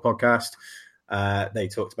Knife Talk podcast, they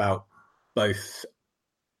talked about both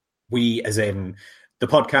we as in the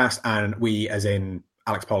podcast and we as in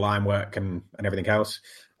Alex Pole Ironwork and everything else.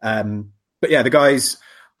 But yeah, the guys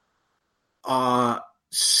are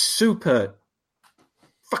super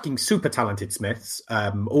talented smiths,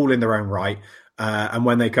 all in their own right. And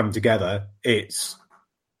when they come together, it's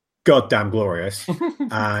goddamn glorious.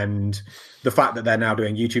 And the fact that they're now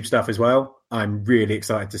doing YouTube stuff as well, I'm really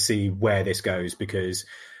excited to see where this goes, because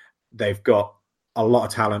they've got a lot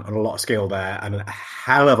of talent and a lot of skill there and a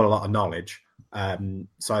hell of a lot of knowledge.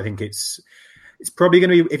 So I think it's probably going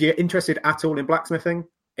to be, if you're interested at all in blacksmithing,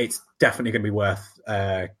 it's definitely going to be worth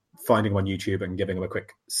finding them on YouTube and giving them a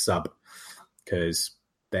quick sub, because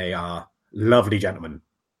they are lovely gentlemen.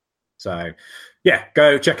 So yeah,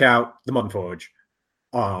 go check out The Modern Forge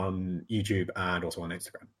on YouTube and also on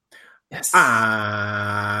Instagram. Yes.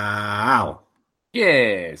 Al.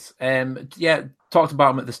 Yes. Yeah, talked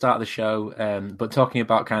about them at the start of the show, but talking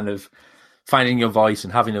about kind of finding your voice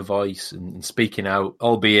and having a voice and speaking out,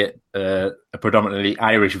 albeit a predominantly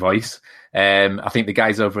Irish voice. I think the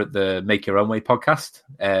guys over at the Make Your Own Way podcast,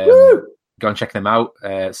 go and check them out.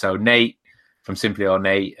 So Nate from Simply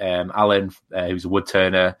Ornate, Alan, who's a wood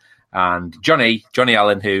turner, and Johnny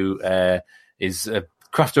Allen, who is a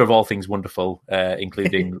crafter of all things wonderful,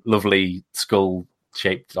 including lovely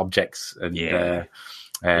skull-shaped objects. And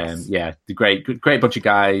the great bunch of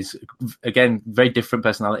guys. Again, very different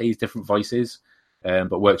personalities, different voices,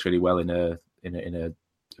 but works really well in a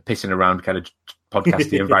pissing around kind of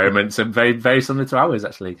podcasty environment. So very, very similar to ours,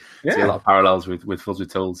 actually. Yeah. See a lot of parallels with Fools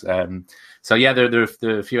with Tools. So yeah, they're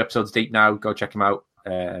a few episodes deep now. Go check them out.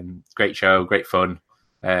 Great show, great fun,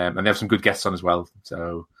 and they have some good guests on as well.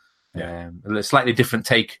 So a slightly different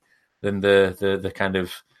take than the kind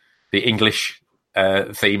of the English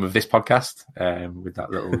theme of this podcast, with that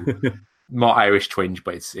little more Irish twinge,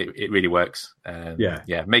 but it really works.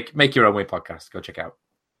 Make Your Own Way podcast. Go check out.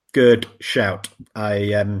 Good shout.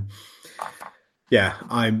 I'm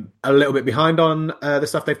a little bit behind on the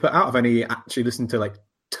stuff they've put out. I've only actually listened to like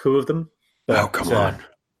 2 of them. But, come on.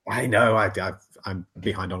 I know. I'm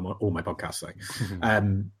behind on all my podcasts.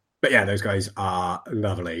 But yeah, those guys are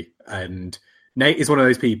lovely. And Nate is one of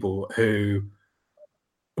those people who,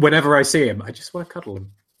 whenever I see him, I just want to cuddle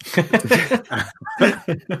him.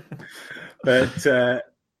 But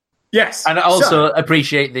yes. And I also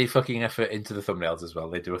appreciate the fucking effort into the thumbnails as well.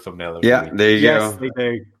 They do a thumbnail every week. There you go. They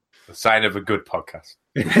do. The sign of a good podcast.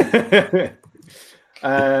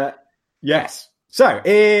 Yes. So,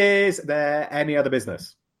 is there any other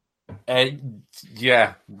business?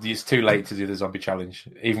 It's too late to do the zombie challenge.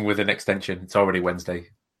 Even with an extension, it's already Wednesday.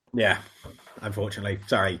 Yeah, unfortunately.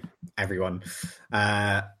 Sorry, everyone.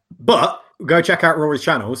 But go check out Rory's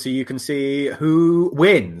channel so you can see who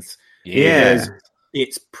wins. Yeah. Because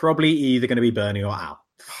it's probably either going to be Bernie or Al.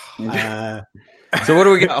 So what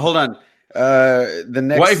do we got? Hold on. The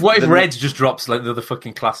next. What if Red just drops like the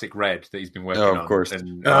fucking classic Red that he's been working on? Of course.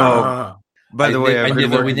 And, by the way, I've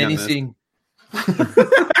been working on this.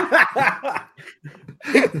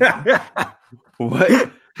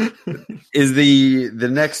 What is the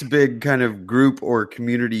next big kind of group or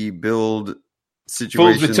community build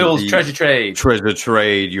situation? Fools with Tools, treasure trade. Treasure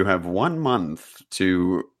trade. You have 1 month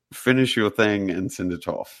to finish your thing and send it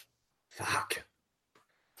off. Fuck.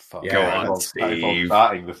 Go on, Steve.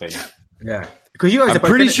 Starting the thing. Yeah. Because you guys I'm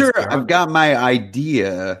pretty sure I've got my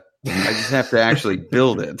idea. I just have to actually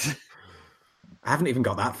build it. I haven't even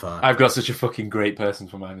got that far. I've got such a fucking great person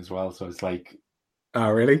for mine as well, so it's like, oh,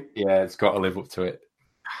 really? yeah, it's got to live up to it.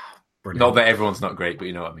 Brilliant. Not that everyone's not great, but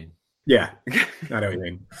you know what I mean. Yeah, I know what you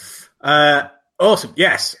mean. Awesome.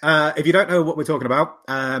 Yes. If you don't know what we're talking about,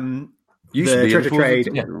 You the should be treasure trade.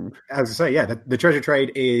 room. As I say, yeah, the treasure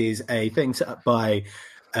trade is a thing set up by.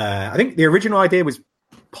 I think the original idea was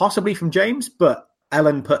possibly from James, but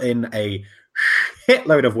Ellen put in a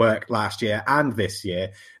shitload of work last year and this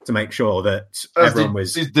year to make sure that everyone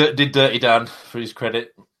was. Did Dirty Dan for his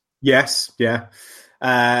credit? Yes, yeah.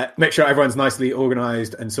 Make sure everyone's nicely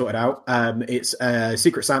organised and sorted out. It's a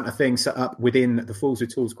Secret Santa thing set up within the Fools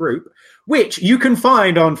with Tools group, which you can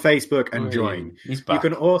find on Facebook and join. He's back. You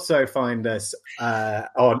can also find us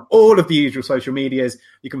on all of the usual social medias.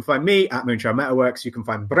 You can find me at Moonshine Metalworks. You can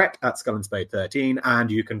find Brett at Skull and Spade 13, and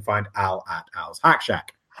you can find Al at Al's Hack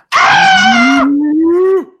Shack.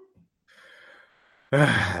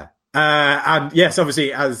 And yes,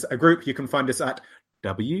 obviously, as a group, you can find us at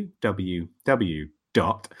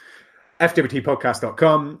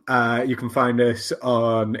www.fwtpodcast.com. You can find us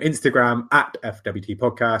on Instagram at FWT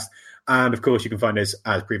Podcast. And of course, you can find us,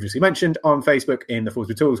 as previously mentioned, on Facebook in the Fools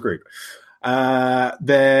with Tools group. That's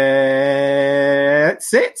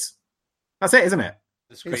it. That's it, isn't it?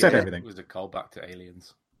 We've said everything. It was a callback to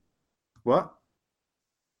Aliens. What?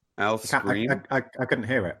 I'll scream. I couldn't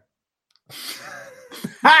hear it.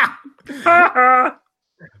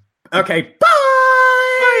 Okay, bye!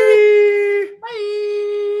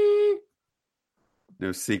 Bye!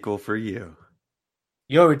 No sequel for you.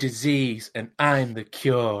 You're a disease and I'm the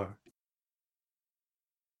cure.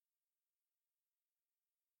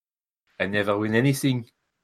 I never win anything.